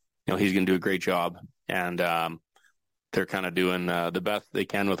there, he's going to do a great job. And they're kind of doing the best they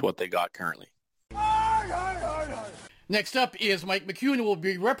can with what they got currently. Next up is Mike McEwen, who will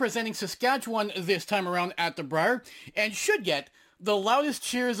be representing Saskatchewan this time around at the Brier and should get the loudest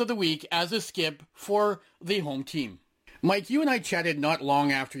cheers of the week as a skip for the home team. Mike, you and I chatted not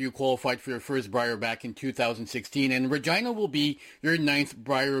long after you qualified for your first Brier back in 2016, and Regina will be your 9th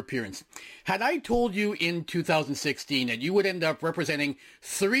Brier appearance. Had I told you in 2016 that you would end up representing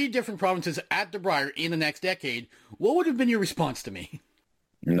 3 different provinces at the Brier in the next decade, what would have been your response to me?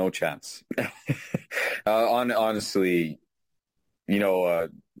 No chance. Honestly,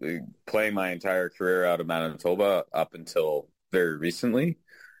 playing my entire career out of Manitoba up until very recently,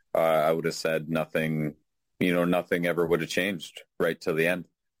 I would have said nothing ever would have changed right till the end.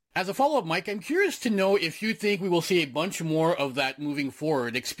 As a follow-up, Mike, I'm curious to know if you think we will see a bunch more of that moving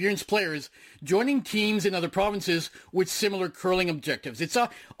forward, experienced players joining teams in other provinces with similar curling objectives. It's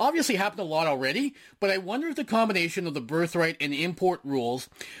obviously happened a lot already, but I wonder if the combination of the birthright and import rules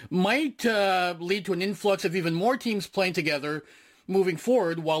might lead to an influx of even more teams playing together moving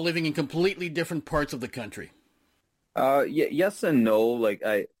forward while living in completely different parts of the country. Yes and no. Like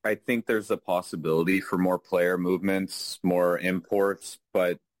I think there's a possibility for more player movements, more imports,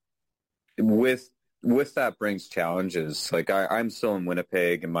 but with that brings challenges. Like I'm still in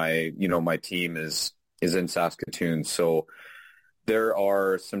Winnipeg, and my team is in Saskatoon, so there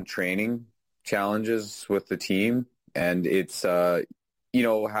are some training challenges with the team, and it's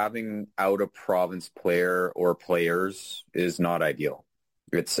having out of province player or players is not ideal.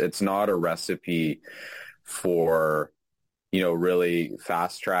 It's not a recipe for really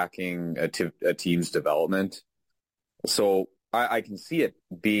fast tracking a team's development. So I can see it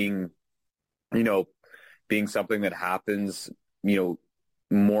being something that happens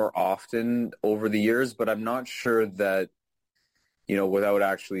more often over the years, but I'm not sure that without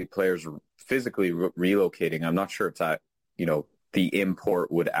actually players physically relocating, I'm not sure if that the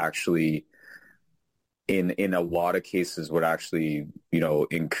import would actually in a lot of cases would actually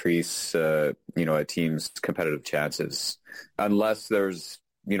increase a team's competitive chances, unless there's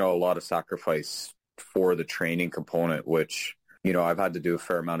a lot of sacrifice for the training component, which I've had to do a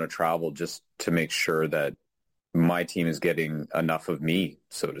fair amount of travel just to make sure that my team is getting enough of me,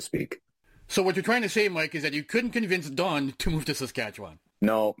 so to speak. So what you're trying to say, Mike, is that you couldn't convince Don to move to Saskatchewan.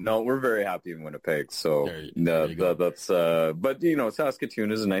 No, we're very happy in Winnipeg. So that's but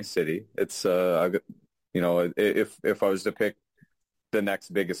Saskatoon is a nice city. It's if I was to pick the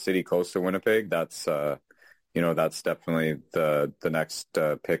next biggest city close to Winnipeg, that's definitely the next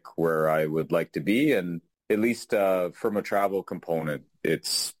pick where I would like to be. And at least from a travel component,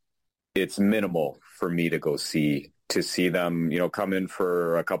 it's minimal for me to go see them, come in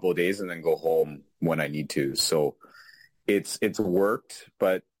for a couple of days and then go home when I need to. So it's worked,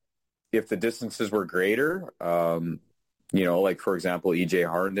 but if the distances were greater, like for example, EJ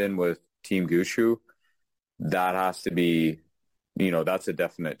Harnden with Team Gushue, that has to be, that's a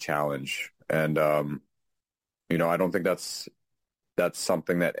definite challenge. And, I don't think that's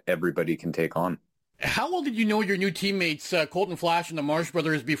something that everybody can take on. How well did you know your new teammates, Colton Flash and the Marsh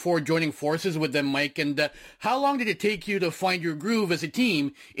brothers, before joining forces with them, Mike? And how long did it take you to find your groove as a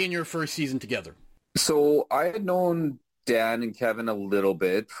team in your first season together? So I had known Dan and Kevin a little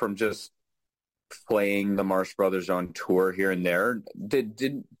bit from just playing the Marsh brothers on tour here and there.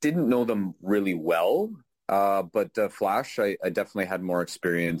 Didn't know them really well, but Flash, I definitely had more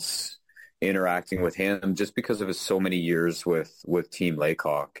experience interacting with him just because of his so many years with Team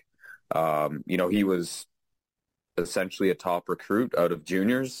Laycock. He was essentially a top recruit out of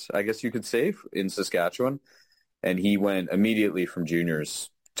juniors, I guess you could say, in Saskatchewan. And he went immediately from juniors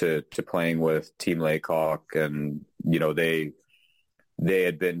to playing with Team Laycock. And, they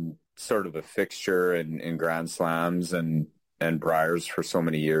had been sort of a fixture in Grand Slams and Briers for so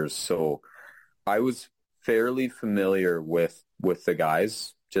many years. So I was fairly familiar with the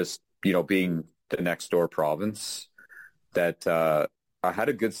guys, just, being the next door province, that I had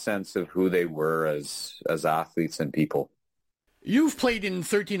a good sense of who they were as athletes and people. You've played in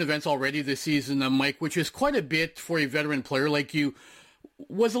 13 events already this season, Mike, which is quite a bit for a veteran player like you.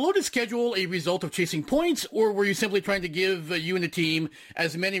 Was the loaded schedule a result of chasing points, or were you simply trying to give you and the team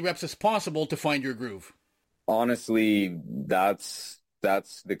as many reps as possible to find your groove? Honestly, that's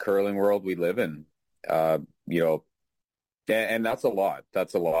the curling world we live in. And that's a lot.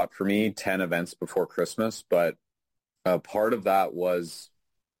 That's a lot for me, 10 events before Christmas, but part of that was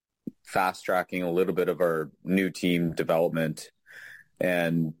fast tracking a little bit of our new team development.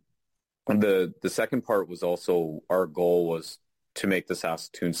 And the second part was also our goal was to make the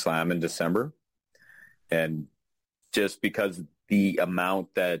Saskatoon Slam in December. And just because the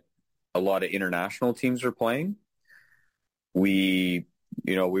amount that a lot of international teams are playing, we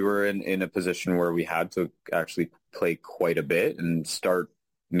were in a position where we had to actually play quite a bit and start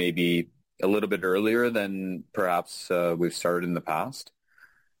maybe a little bit earlier than perhaps we've started in the past.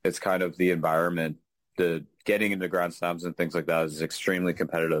 It's kind of the environment, the getting into Grand Slams and things like that is extremely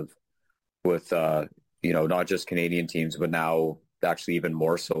competitive with, not just Canadian teams, but now actually even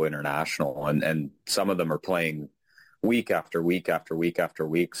more so international. And some of them are playing week after week after week after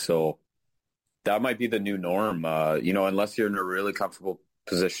week. So that might be the new norm, unless you're in a really comfortable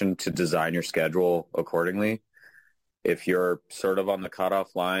position to design your schedule accordingly. If you're sort of on the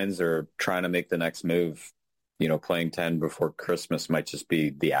cutoff lines or trying to make the next move, playing 10 before Christmas might just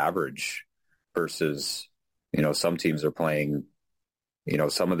be the average versus, some teams are playing,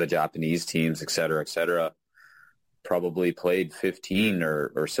 some of the Japanese teams, et cetera, probably played 15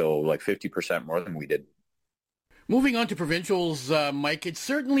 or so, like 50% more than we did. Moving on to provincials, Mike, it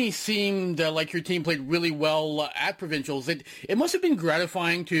certainly seemed like your team played really well at provincials. It must have been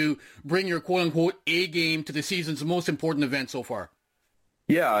gratifying to bring your quote-unquote A game to the season's most important event so far.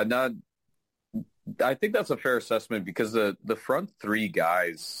 Yeah, I think that's a fair assessment because the front three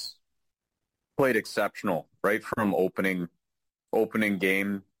guys played exceptional right from opening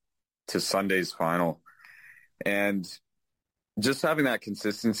game to Sunday's final. And just having that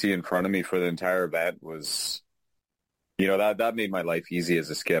consistency in front of me for the entire event was, that made my life easy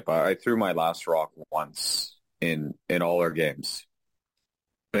as a skip. I threw my last rock once in all our games.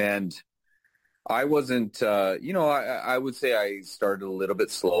 And I wasn't, I would say I started a little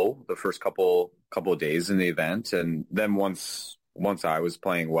bit slow the first couple of days in the event. And then once I was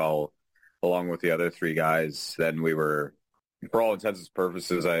playing well, along with the other three guys, then we were, for all intents and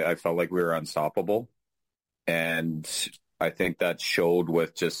purposes, I felt like we were unstoppable. And I think that showed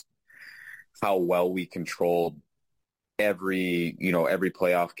with just how well we controlled every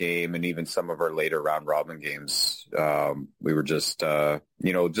playoff game and even some of our later round robin games. We were just a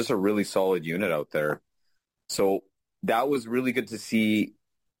really solid unit out there. So that was really good to see,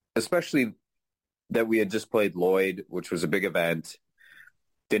 especially that we had just played Lloyd, which was a big event.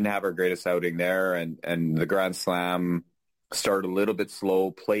 Didn't have our greatest outing there. And the Grand Slam started a little bit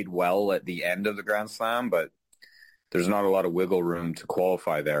slow, played well at the end of the Grand Slam, but there's not a lot of wiggle room to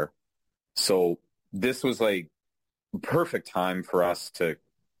qualify there. So this was like perfect time for us to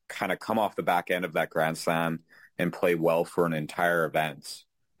kind of come off the back end of that Grand Slam and play well for an entire event.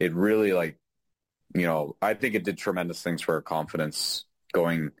 It really I think it did tremendous things for our confidence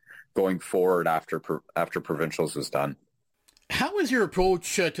going forward after provincials was done. How has your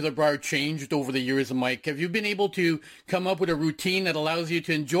approach to the Brier changed over the years, Mike? Have you been able to come up with a routine that allows you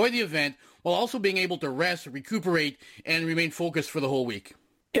to enjoy the event while also being able to rest, recuperate, and remain focused for the whole week?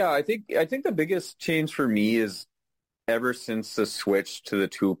 Yeah, I think the biggest change for me is ever since the switch to the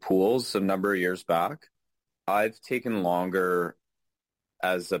two pools a number of years back, I've taken longer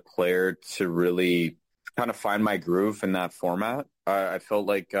as a player to really kind of find my groove in that format. I felt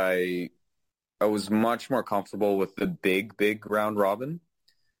like I was much more comfortable with the big round robin.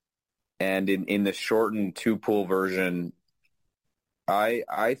 And in the shortened two-pool version,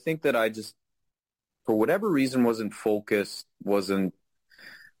 I think that I just, for whatever reason, wasn't focused, wasn't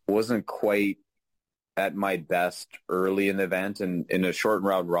quite at my best early in the event. And in a short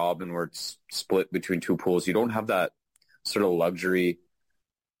round robin where it's split between two pools, you don't have that sort of luxury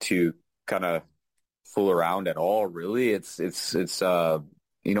to kind of fool around at all, really. It's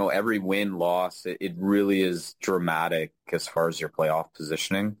every win, loss, it really is dramatic as far as your playoff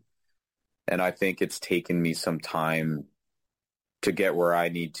positioning. And I think it's taken me some time to get where I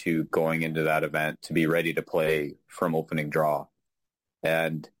need to going into that event to be ready to play from opening draw.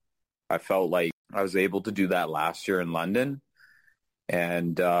 And I felt like I was able to do that last year in London.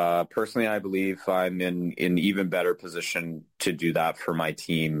 And personally, I believe I'm in even better position to do that for my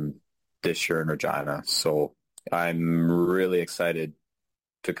team this year in Regina. So I'm really excited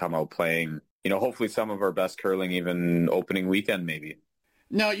to come out playing, hopefully some of our best curling even opening weekend maybe.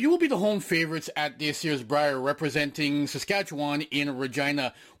 Now, you will be the home favorites at this year's Brier, representing Saskatchewan in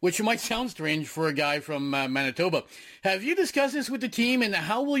Regina, which might sound strange for a guy from Manitoba. Have you discussed this with the team, and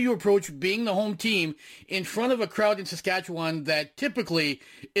how will you approach being the home team in front of a crowd in Saskatchewan that typically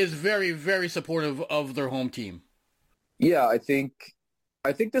is very, very supportive of their home team? Yeah, I think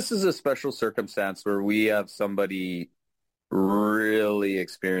this is a special circumstance where we have somebody really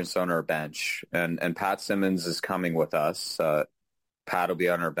experienced on our bench, and Pat Simmons is coming with us. Pat will be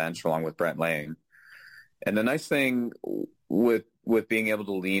on our bench along with Brent Lang. And the nice thing with being able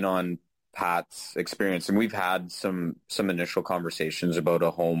to lean on Pat's experience, and we've had some initial conversations about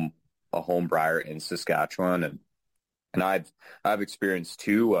a home Brier in Saskatchewan, and I've experienced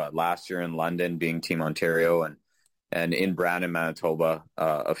too last year in London being Team Ontario and in Brandon, Manitoba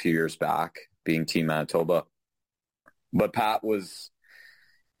a few years back being Team Manitoba. But Pat was,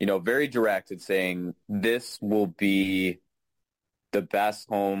 very direct in saying this will be the best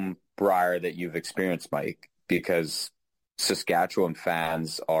home Brier that you've experienced, Mike, because Saskatchewan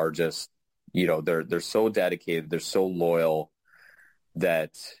fans are just, they're so dedicated, they're so loyal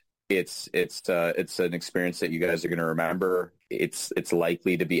that it's an experience that you guys are going to remember. It's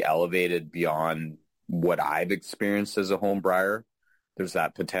likely to be elevated beyond what I've experienced as a home Brier. There's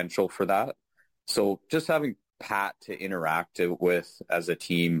that potential for that. So just having Pat to interact with as a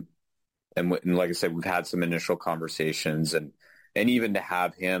team, and like I said, we've had some initial conversations, and even to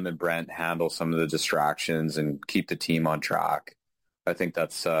have him and Brent handle some of the distractions and keep the team on track, I think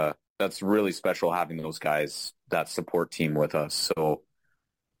that's really special, having those guys, that support team with us. So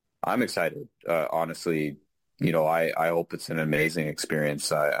I'm excited. Honestly, I hope it's an amazing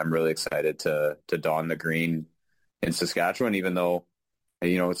experience. I'm really excited to don the green in Saskatchewan, even though,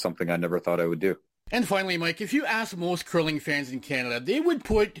 it's something I never thought I would do. And finally, Mike, if you ask most curling fans in Canada, they would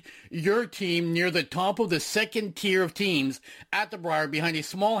put your team near the top of the second tier of teams at the Brier, behind a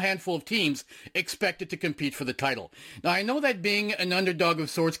small handful of teams expected to compete for the title. Now, I know that being an underdog of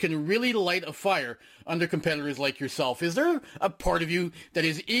sorts can really light a fire under competitors like yourself. Is there a part of you that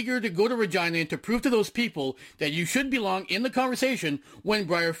is eager to go to Regina and to prove to those people that you should belong in the conversation when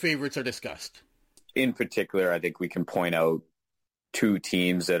Brier favorites are discussed? In particular, I think we can point out two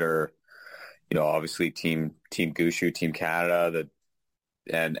teams that are, obviously Team Gushue, Team Canada,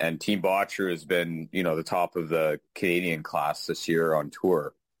 and Team Botcher has been, the top of the Canadian class this year on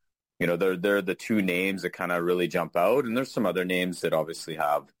tour. They're the two names that kind of really jump out, and there's some other names that obviously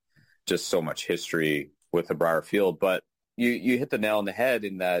have just so much history with the Brier field. But you hit the nail on the head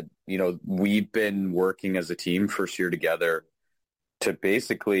in that, we've been working as a team first year together to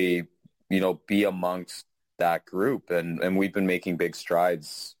basically, be amongst that group, and we've been making big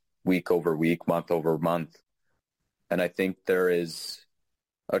strides week over week, month over month. And I think there is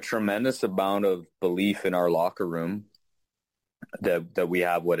a tremendous amount of belief in our locker room that we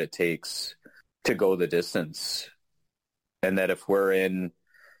have what it takes to go the distance. And that if we're in,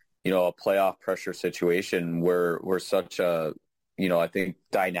 a playoff pressure situation, we're such a, I think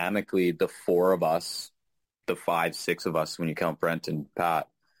dynamically the four of us, the 5-6 of us, when you count Brent and Pat,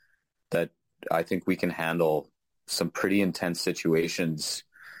 that I think we can handle some pretty intense situations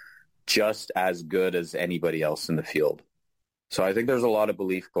just as good as anybody else in the field. So I think there's a lot of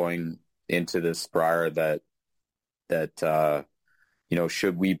belief going into this Brier that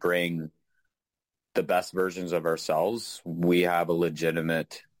should we bring the best versions of ourselves, we have a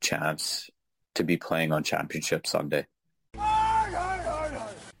legitimate chance to be playing on championship Sunday.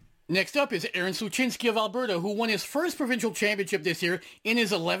 Next up is Aaron Sluchinski of Alberta, who won his first provincial championship this year in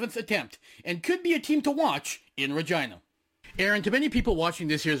his 11th attempt, and could be a team to watch in Regina. Aaron, to many people watching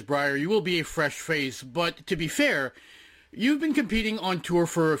this year's Brier, you will be a fresh face, but to be fair, you've been competing on tour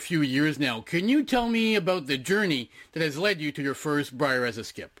for a few years now. Can you tell me about the journey that has led you to your first Brier as a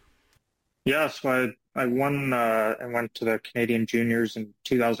skip? Yes, I won and went to the Canadian Juniors in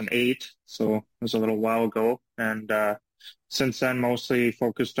 2008, so it was a little while ago. And since then, mostly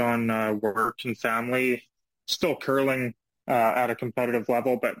focused on work and family, still curling at a competitive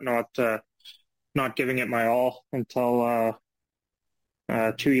level, but not giving it my all until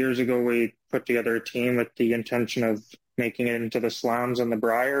 2 years ago. We put together a team with the intention of making it into the slams and the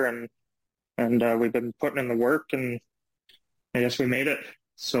Brier, and we've been putting in the work, and I guess we made it.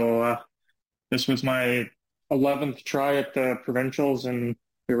 So this was my 11th try at the provincials, and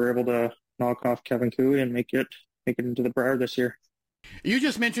we were able to knock off Kevin Cooey and make it into the Brier this year. You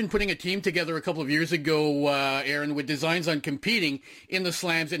just mentioned putting a team together a couple of years ago, Aaron, with designs on competing in the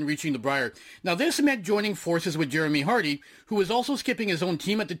slams and reaching the Brier. Now, this meant joining forces with Jeremy Hardy, who was also skipping his own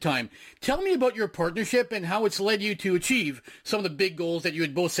team at the time. Tell me about your partnership and how it's led you to achieve some of the big goals that you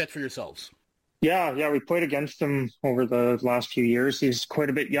had both set for yourselves. Yeah, we played against him over the last few years. He's quite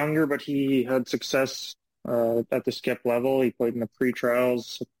a bit younger, but he had success at the skip level. He played in the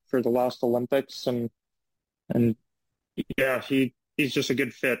pre-trials for the last Olympics, and yeah, he's just a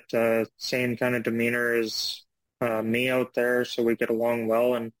good fit. Same kind of demeanor as me out there, so we get along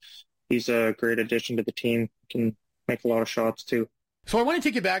well, and he's a great addition to the team. Can make a lot of shots too. So I want to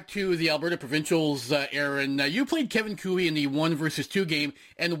take you back to the Alberta Provincials, Aaron. You played Kevin Cooey in the 1-versus-2 game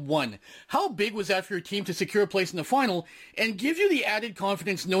and won. How big was that for your team to secure a place in the final and give you the added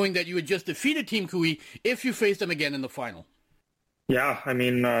confidence knowing that you had just defeated Team Cooey if you faced them again in the final? Yeah, I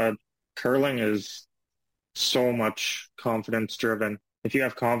mean, curling is so much confidence driven. If you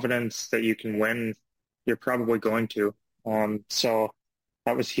have confidence that you can win, you're probably going to. So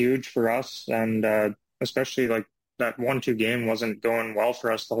that was huge for us, and especially like that 1-2 game wasn't going well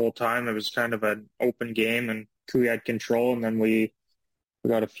for us the whole time. It was kind of an open game, and Kui had control, and then we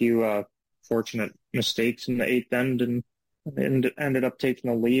got a few fortunate mistakes in the eighth end and ended up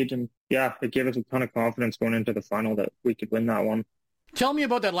taking the lead. And yeah, it gave us a ton of confidence going into the final that we could win that one. Tell me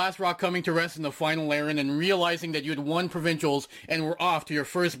about that last rock coming to rest in the final, Aaron, and realizing that you had won provincials and were off to your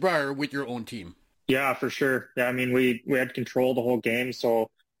first Brier with your own team. Yeah, for sure. Yeah, I mean, we had control the whole game, so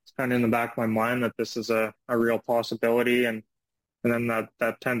it's kind of in the back of my mind that this is a real possibility. And then that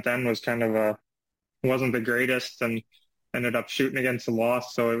 10th end was kind of wasn't the greatest and ended up shooting against the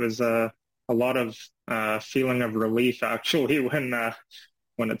loss. So it was a lot of feeling of relief, actually,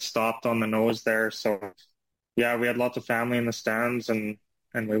 when it stopped on the nose there. So yeah, we had lots of family in the stands, and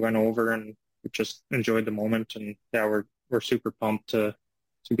we went over and just enjoyed the moment. And yeah, we're super pumped to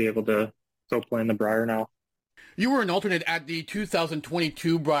be able to go play in the Brier now. You were an alternate at the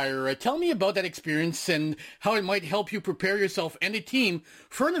 2022 Brier. Tell me about that experience and how it might help you prepare yourself and the team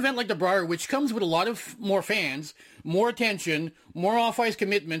for an event like the Brier, which comes with a lot of more fans, more attention, more off-ice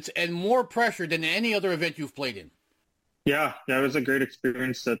commitments, and more pressure than any other event you've played in. Yeah, it was a great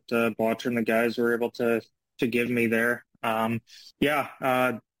experience that Botcher and the guys were able to give me there. It's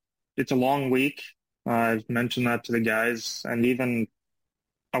a long week. I've mentioned that to the guys, and even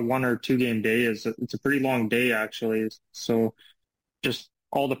a 1 or 2 game day it's a pretty long day, actually. So just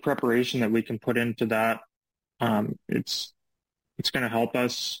all the preparation that we can put into that, it's going to help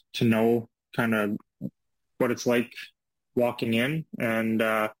us to know kind of what it's like walking in. And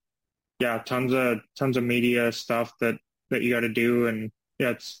tons of media stuff that you got to do. And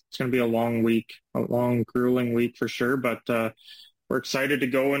yeah, it's going to be a long week, a long, grueling week for sure. But we're excited to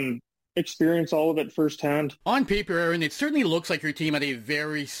go and experience all of it firsthand. On paper, Aaron, it certainly looks like your team had a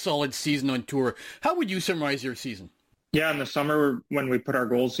very solid season on tour. How would you summarize your season? Yeah, in the summer when we put our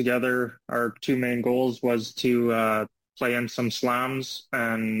goals together, our 2 main goals was to play in some slams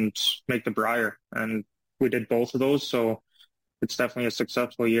and make the Brier. And we did both of those, so it's definitely a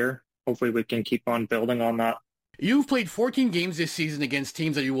successful year. Hopefully we can keep on building on that. You've played 14 games this season against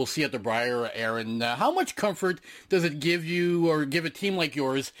teams that you will see at the Brier, Aaron. How much comfort does it give you or give a team like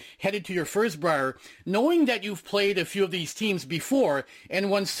yours headed to your first Brier, knowing that you've played a few of these teams before and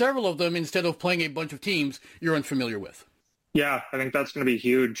won several of them instead of playing a bunch of teams you're unfamiliar with? Yeah, I think that's going to be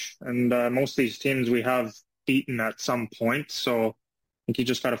huge. And most of these teams we have beaten at some point, so I think you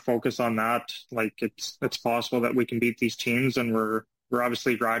just got to focus on that. Like it's possible that we can beat these teams, and we're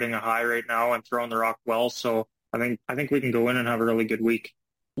obviously riding a high right now and throwing the rock well. So I think we can go in and have a really good week.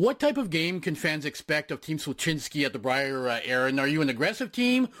 What type of game can fans expect of Team Sluchinski at the Brier, Aaron? Are you an aggressive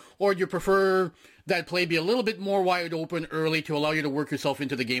team, or do you prefer that play be a little bit more wide open early to allow you to work yourself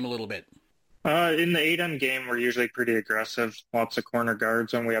into the game a little bit? In the 8-end game, we're usually pretty aggressive. Lots of corner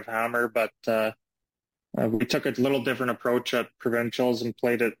guards when we have hammer, but we took a little different approach at provincials and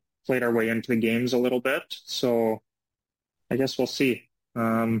played our way into the games a little bit. So I guess we'll see.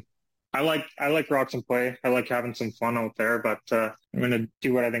 I like rocks and play. I like having some fun out there, but I'm going to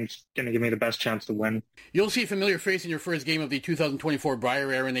do what I think is going to give me the best chance to win. You'll see a familiar face in your first game of the 2024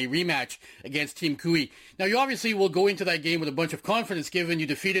 Brier, Aaron, a rematch against Team Kui. Now, you obviously will go into that game with a bunch of confidence given you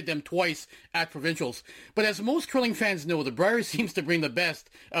defeated them twice at provincials. But as most curling fans know, the Brier seems to bring the best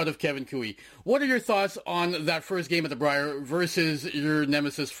out of Kevin Kui. What are your thoughts on that first game at the Brier versus your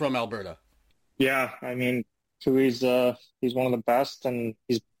nemesis from Alberta? Yeah, I mean, Kui's he's one of the best, and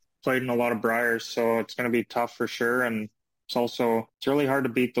he's played in a lot of Briers, so it's going to be tough for sure. And it's really hard to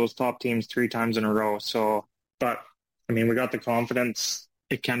beat those top teams 3 times in a row. So, but I mean, we got the confidence;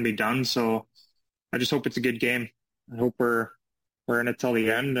 it can be done. So, I just hope it's a good game. I hope we're in it till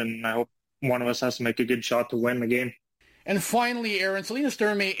the end, and I hope one of us has to make a good shot to win the game. And finally, Aaron, Selena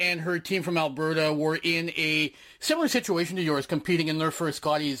Sturmey and her team from Alberta were in a similar situation to yours, competing in their first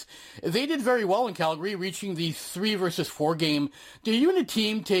Scotties. They did very well in Calgary, reaching the 3 versus 4 game. Did you and the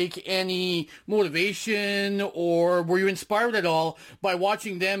team take any motivation, or were you inspired at all by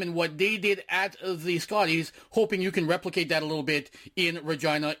watching them and what they did at the Scotties, hoping you can replicate that a little bit in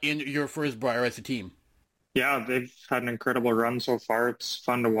Regina in your first Brier as a team? Yeah, they've had an incredible run so far. It's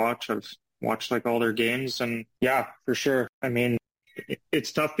fun to watch. I've watched like all their games, and yeah, for sure. I mean,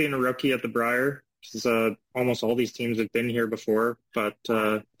 it's tough being a rookie at the Brier because almost all these teams have been here before. But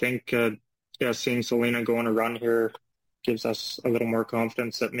I think, seeing Selena go on a run here gives us a little more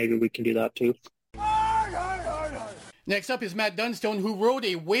confidence that maybe we can do that too. Next up is Matt Dunstone, who rode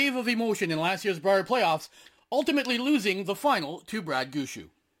a wave of emotion in last year's Brier playoffs, ultimately losing the final to Brad Gushue.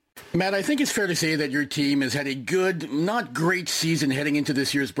 Matt, I think it's fair to say that your team has had a good, not great season heading into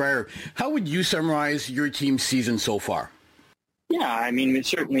this year's Brier. How would you summarize your team's season so far? Yeah, I mean,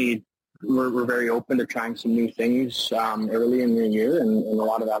 we're very open to trying some new things early in the year, and a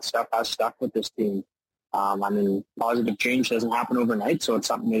lot of that stuff has stuck with this team. Positive change doesn't happen overnight, so it's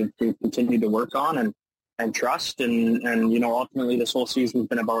something we continue to work on and trust. And ultimately this whole season has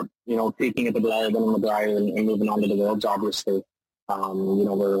been about, peaking at the Brier, winning the Brier, and moving on to the Worlds, obviously.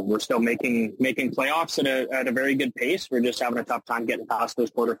 We're still making playoffs at a very good pace. We're just having a tough time getting past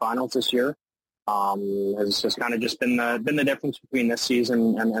those quarterfinals this year. It's just kind of just been the difference between this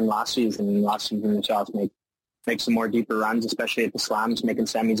season and last season. Last season we saw us make some more deeper runs, especially at the slams, making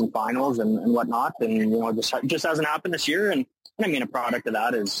semis and finals and whatnot. And, just hasn't happened this year. And a product of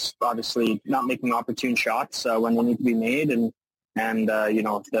that is obviously not making opportune shots when they need to be made. And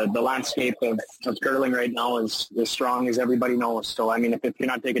the landscape of curling right now is as strong as everybody knows. So, if you're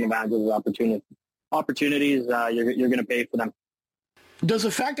not taking advantage of the opportunities, you're going to pay for them. Does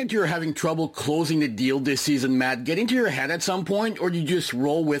the fact that you're having trouble closing the deal this season, Matt, get into your head at some point, or do you just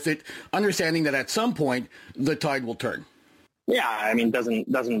roll with it, understanding that at some point the tide will turn? Yeah, it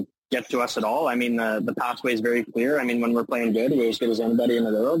doesn't get to us at all. The pathway is very clear. When we're playing good, we're as good as anybody in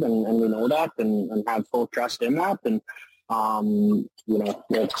the world, and we know that and have full trust in that. And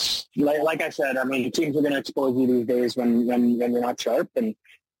it's like I said, teams are going to expose you these days when you're not sharp and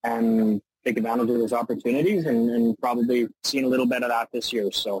take advantage of those opportunities, and probably seen a little bit of that this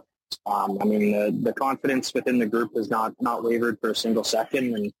year. So, the confidence within the group has not wavered for a single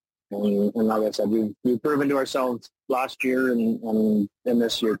second. And like I said, we've proven to ourselves last year and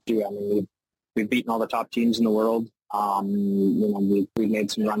this year too. We've beaten all the top teams in the world. We've made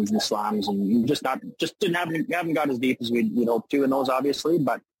some runs in the slams, and haven't got as deep as we'd hoped to in those, obviously.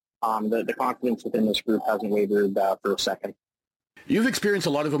 But the confidence within this group hasn't wavered for a second. You've experienced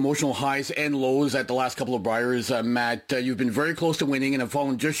a lot of emotional highs and lows at the last couple of Briers, Matt. You've been very close to winning and have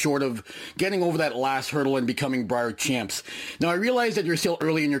fallen just short of getting over that last hurdle and becoming Brier champs. Now, I realize that you're still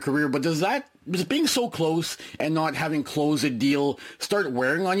early in your career, but does being so close and not having closed a deal start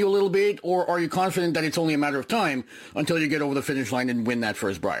wearing on you a little bit, or are you confident that it's only a matter of time until you get over the finish line and win that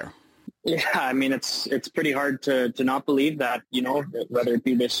first Brier? Yeah, it's pretty hard to not believe that, whether it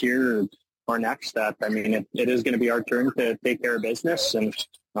be this year or next, that it is going to be our turn to take care of business. And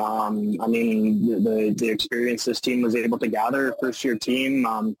the experience this team was able to gather, first year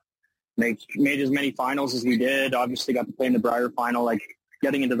team, made as many finals as we did, obviously got to play in the Brier final. Like,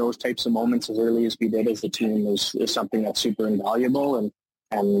 getting into those types of moments as early as we did as a team is something that's super invaluable,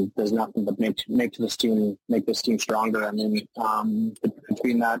 and there's nothing but make this team stronger.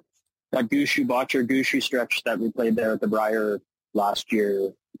 Between that Gushue stretch that we played there at the Brier last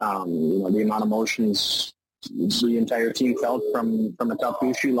year, the amount of emotions the entire team felt from a tough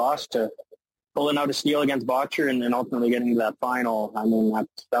Gushue loss to pulling out a steal against Botcher and ultimately getting to that final.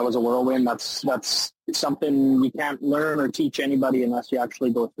 That was a whirlwind. That's something you can't learn or teach anybody unless you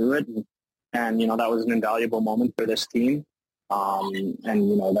actually go through it. And that was an invaluable moment for this team.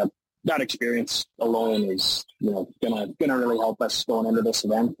 That experience alone is, gonna really help us going into this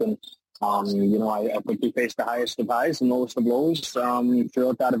event. And I think we faced the highest of highs and lowest of lows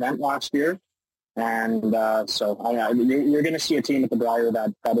throughout that event last year. And you're going to see a team at the Brier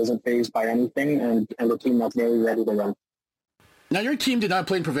that isn't fazed by anything, and a team that's very ready to win. Now, your team did not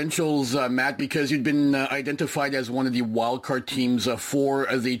play in provincials, Matt, because you'd been identified as one of the wildcard teams for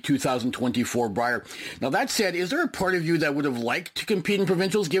the 2024 Brier. Now, that said, is there a part of you that would have liked to compete in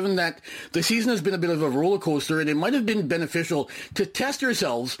provincials, given that the season has been a bit of a roller coaster, and it might have been beneficial to test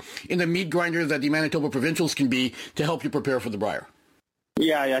yourselves in the meat grinder that the Manitoba provincials can be to help you prepare for the Brier?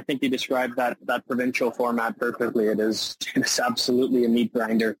 Yeah, I think you described that provincial format perfectly. It's absolutely a meat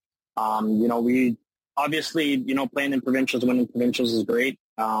grinder. We obviously, playing in provincials, winning provincials is great.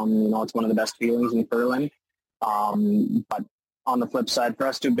 It's one of the best feelings in curling. But on the flip side, for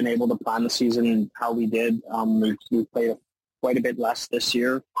us to have been able to plan the season how we did, we played quite a bit less this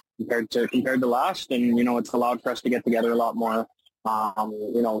year compared to last, and it's allowed for us to get together a lot more,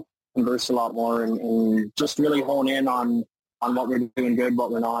 converse a lot more, and just really hone in on what we're doing good,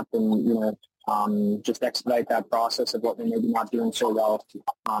 what we're not, and just expedite that process of what we're maybe not doing so well,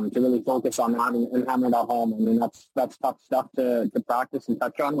 to really focus on that and hammer that home. That's tough stuff to practice and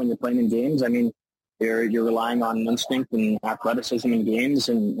touch on when you're playing in games. You're relying on instinct and athleticism in games,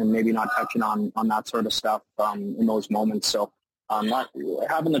 and maybe not touching on that sort of stuff in those moments. So not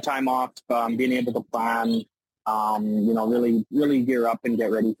having the time off, being able to plan, really, really gear up and get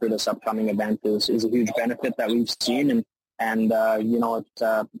ready for this upcoming event is a huge benefit that we've seen. And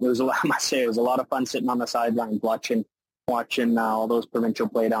it was a lot. I must say, it was a lot of fun sitting on the sidelines watching all those provincial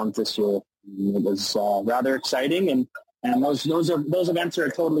playdowns this year. It was rather exciting, and those events are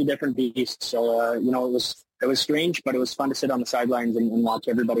a totally different beast. So it was strange, but it was fun to sit on the sidelines and watch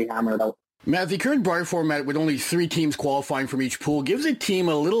everybody hammer it out. Matt, the current Brier format with only 3 teams qualifying from each pool gives a team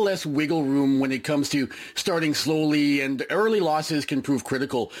a little less wiggle room when it comes to starting slowly, and early losses can prove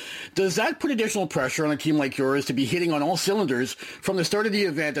critical. Does that put additional pressure on a team like yours to be hitting on all cylinders from the start of the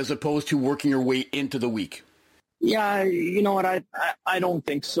event as opposed to working your way into the week? Yeah, you know what, I don't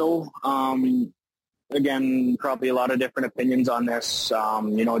think so. Again, probably a lot of different opinions on this.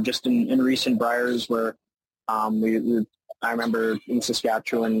 Just in recent Briers where I remember in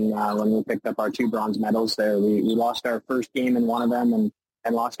Saskatchewan when we picked up our 2 bronze medals there, we lost our first game in one of them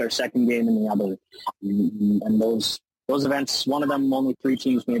and lost our second game in the other. And those events, one of them, only 3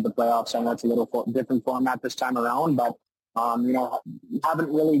 teams made the playoffs, and that's a little different format this time around. But,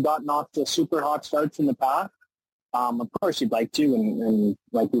 haven't really gotten off to super hot starts in the past. Of course, you'd like to, and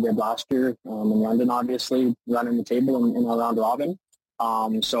like we did last year in London, obviously, running the table in our round robin.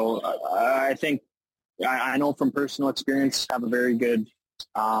 So I think, I know from personal experience, have a very good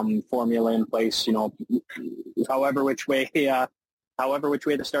formula in place. However which way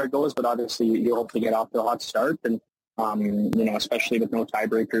the start goes, but obviously you hope to get off to a hot start, and especially with no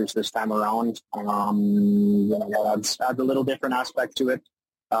tiebreakers this time around, that adds a little different aspect to it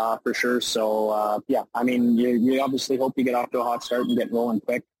for sure. So you obviously hope you get off to a hot start and get rolling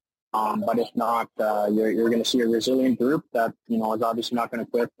quick. But if not, you're going to see a resilient group that is obviously not going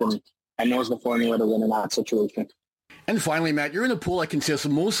to quit and knows the formula to win in that situation. And finally, Matt, you're in a pool that consists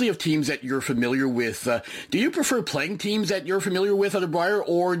mostly of teams that you're familiar with. Do you prefer playing teams that you're familiar with at a Brier,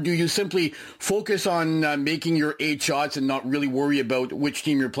 or do you simply focus on making your 8 shots and not really worry about which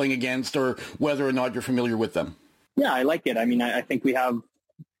team you're playing against or whether or not you're familiar with them? Yeah, I like it. I mean, I think we have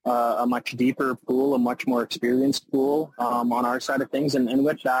a much deeper pool, a much more experienced pool on our side of things. And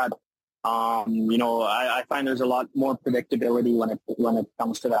with that, I find there's a lot more predictability when it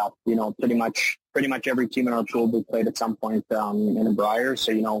comes to that. Pretty much every team in our pool we played at some point in a Brier,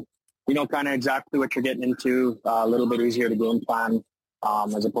 so you know kind of exactly what you're getting into. A little bit easier to game plan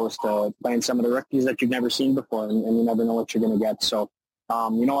as opposed to playing some of the rookies that you've never seen before, and you never know what you're going to get. So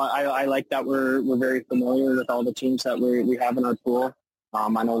I like that we're very familiar with all the teams that we have in our pool.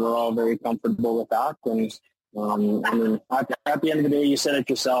 I know we're all very comfortable with that, and at the end of the day, you said it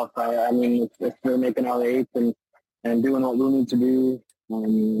yourself. If we're making our 8 and doing what we need to do,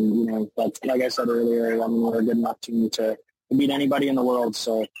 like I said earlier, we're a good enough team to beat anybody in the world.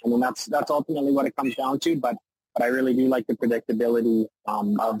 So, that's ultimately what it comes down to. But I really do like the predictability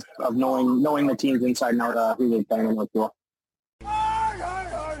of knowing the teams inside and out who they're playing in our pool.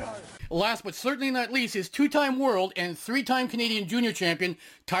 Last but certainly not least is 2-time world and 3-time Canadian junior champion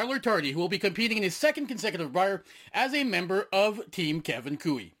Tyler Tardi, who will be competing in his 2nd consecutive Brier as a member of Team Kevin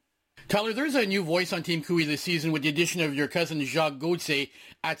Cooey. Tyler, there's a new voice on Team Cooey this season with the addition of your cousin Jacques Gauthier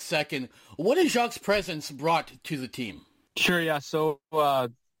at 2nd. What has Jacques' presence brought to the team? Sure, yeah. So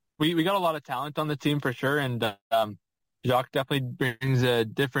we got a lot of talent on the team for sure, and Jacques definitely brings a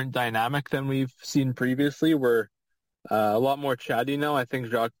different dynamic than we've seen previously. We're a lot more chatty now. I think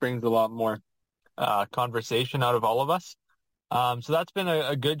Jacques brings a lot more conversation out of all of us. So that's been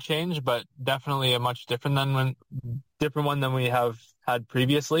a good change, but definitely a much different one than we have had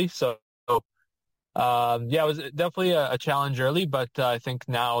previously. So it was definitely a challenge early, but I think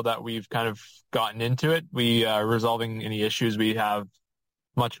now that we've kind of gotten into it, we are resolving any issues we have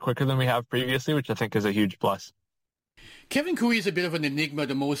much quicker than we have previously, which I think is a huge plus. Kevin Cooey is a bit of an enigma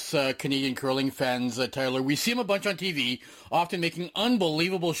to most Canadian curling fans, Tyler. We see him a bunch on TV, often making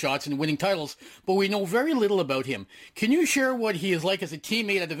unbelievable shots and winning titles, but we know very little about him. Can you share what he is like as a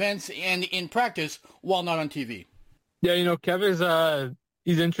teammate at events and in practice while not on TV? Yeah, Kevin's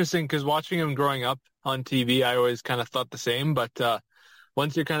he's interesting because watching him growing up on TV, I always kind of thought the same, but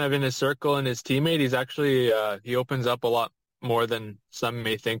once you're kind of in his circle and his teammate, he's actually he opens up a lot more than some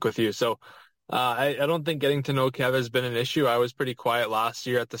may think with you. So I don't think getting to know Kev has been an issue. I was pretty quiet last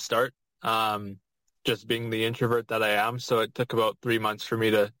year at the start, just being the introvert that I am. So it took about 3 months for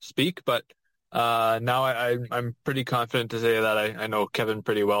me to speak. But now I'm pretty confident to say that I know Kevin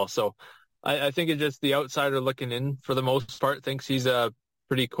pretty well. So I think it's just the outsider looking in, for the most part, thinks he's a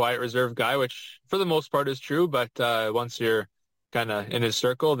pretty quiet, reserved guy, which for the most part is true. But once you're kind of in his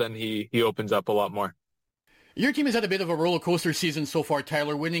circle, then he opens up a lot more. Your team has had a bit of a roller coaster season so far,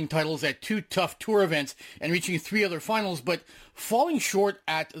 Tyler, winning titles at 2 tough tour events and reaching 3 other finals, but falling short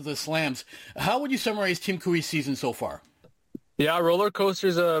at the slams. How would you summarize Team Cooey's season so far? Yeah, roller coaster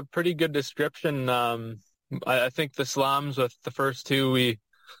is a pretty good description. I think the slams with the first 2, we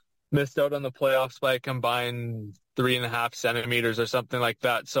missed out on the playoffs by a combined 3.5 centimeters or something like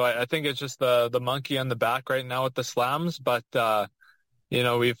that. So I think it's just the monkey on the back right now with the slams, but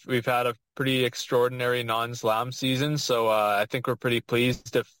we've had a pretty extraordinary non-slam season, so I think we're pretty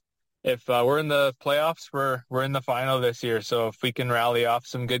pleased if if we're in the playoffs, we're in the final this year. So if we can rally off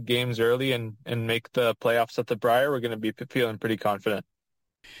some good games early and make the playoffs at the Brier, we're going to be feeling pretty confident.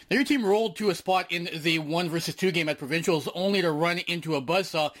 Now, your team rolled to a spot in the 1-2 game at Provincials, only to run into a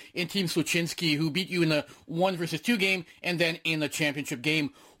buzzsaw in Team Sluchinski, who beat you in the 1-2 game and then in the championship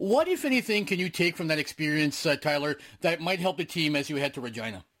game. What, if anything, can you take from that experience, Tyler, that might help the team as you head to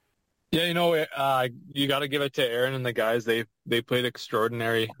Regina? Yeah, you got to give it to Aaron and the guys. They played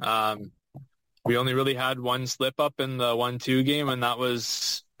extraordinary. We only really had one slip up in the 1-2 game, and that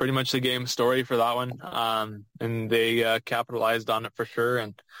was pretty much the game story for that one. And they capitalized on it for sure.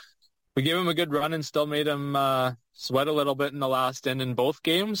 And we gave them a good run and still made them sweat a little bit in the last end in both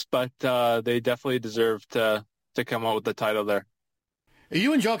games, but they definitely deserved to come out with the title there.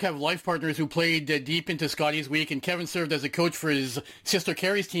 You and Jock have life partners who played deep into Scotties Week, and Kevin served as a coach for his sister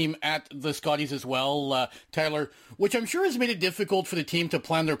Carrie's team at the Scotties as well, Tyler, which I'm sure has made it difficult for the team to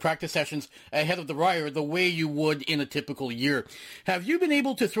plan their practice sessions ahead of the Brier the way you would in a typical year. Have you been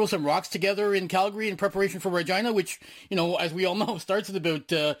able to throw some rocks together in Calgary in preparation for Regina, which, as we all know, starts in about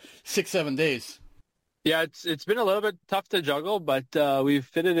 6-7 days? Yeah, it's been a little bit tough to juggle, but we've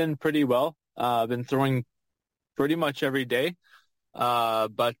fit it in pretty well. I've been throwing pretty much every day.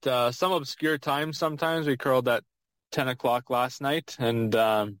 But some obscure times sometimes. We curled at 10 o'clock last night, and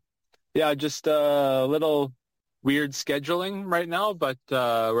just a little weird scheduling right now, but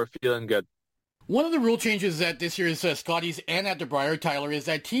we're feeling good. One of the rule changes at this year's Scotties and at the Brier, Tyler, is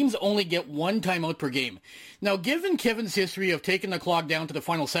that teams only get one timeout per game. Now, given Kevin's history of taking the clock down to the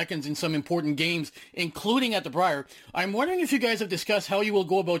final seconds in some important games, including at the Brier, I'm wondering if you guys have discussed how you will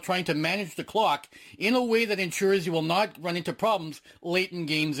go about trying to manage the clock in a way that ensures you will not run into problems late in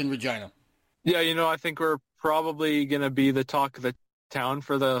games in Regina. Yeah, I think we're probably going to be the talk of the town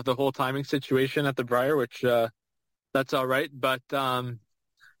for the whole timing situation at the Brier, which that's all right. But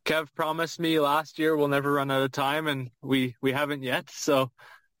Kev promised me last year we'll never run out of time, and we haven't yet. So,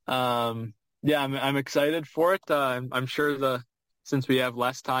 I'm excited for it. I'm sure since we have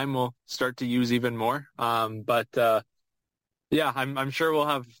less time, we'll start to use even more. I'm sure we'll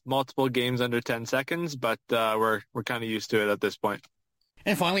have multiple games under 10 seconds, but we're kind of used to it at this point.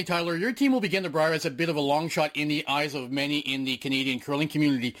 And finally, Tyler, your team will begin the Brier as a bit of a long shot in the eyes of many in the Canadian curling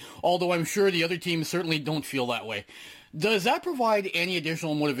community, although I'm sure the other teams certainly don't feel that way. Does that provide any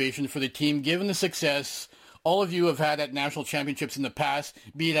additional motivation for the team, given the success all of you have had at national championships in the past,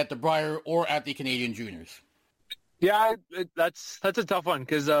 be it at the Brier or at the Canadian Juniors? Yeah, that's a tough one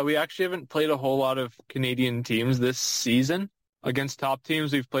because we actually haven't played a whole lot of Canadian teams this season. Against top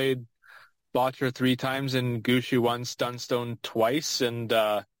teams, we've played Botcher 3 times and Gushue once, Dunstone twice, and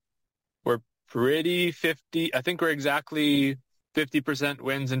we're pretty 50. I think we're exactly 50%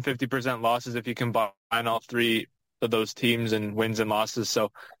 wins and 50% losses if you combine all three of those teams and wins and losses.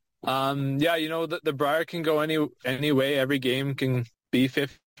 So, the Brier can go any way. Every game can be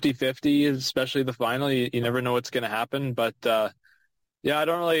 50-50, especially the final. You never know what's going to happen. But, I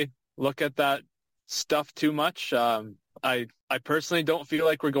don't really look at that stuff too much. I personally don't feel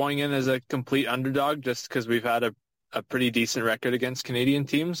like we're going in as a complete underdog just because we've had a pretty decent record against Canadian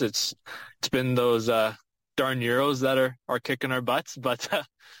teams. It's been those darn Euros that are kicking our butts. But,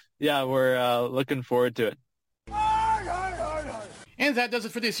 we're looking forward to it. And that does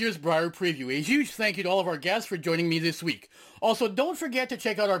it for this year's Brier Preview. A huge thank you to all of our guests for joining me this week. Also, don't forget to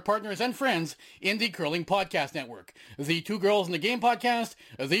check out our partners and friends in the Curling Podcast Network. The Two Girls in the Game Podcast,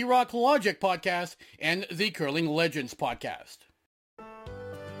 the Rock Logic Podcast, and the Curling Legends Podcast.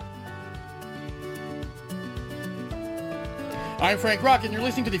 I'm Frank Rock, and you're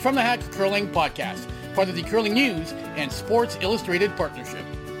listening to the From the Hack Curling Podcast, part of the Curling News and Sports Illustrated Partnership.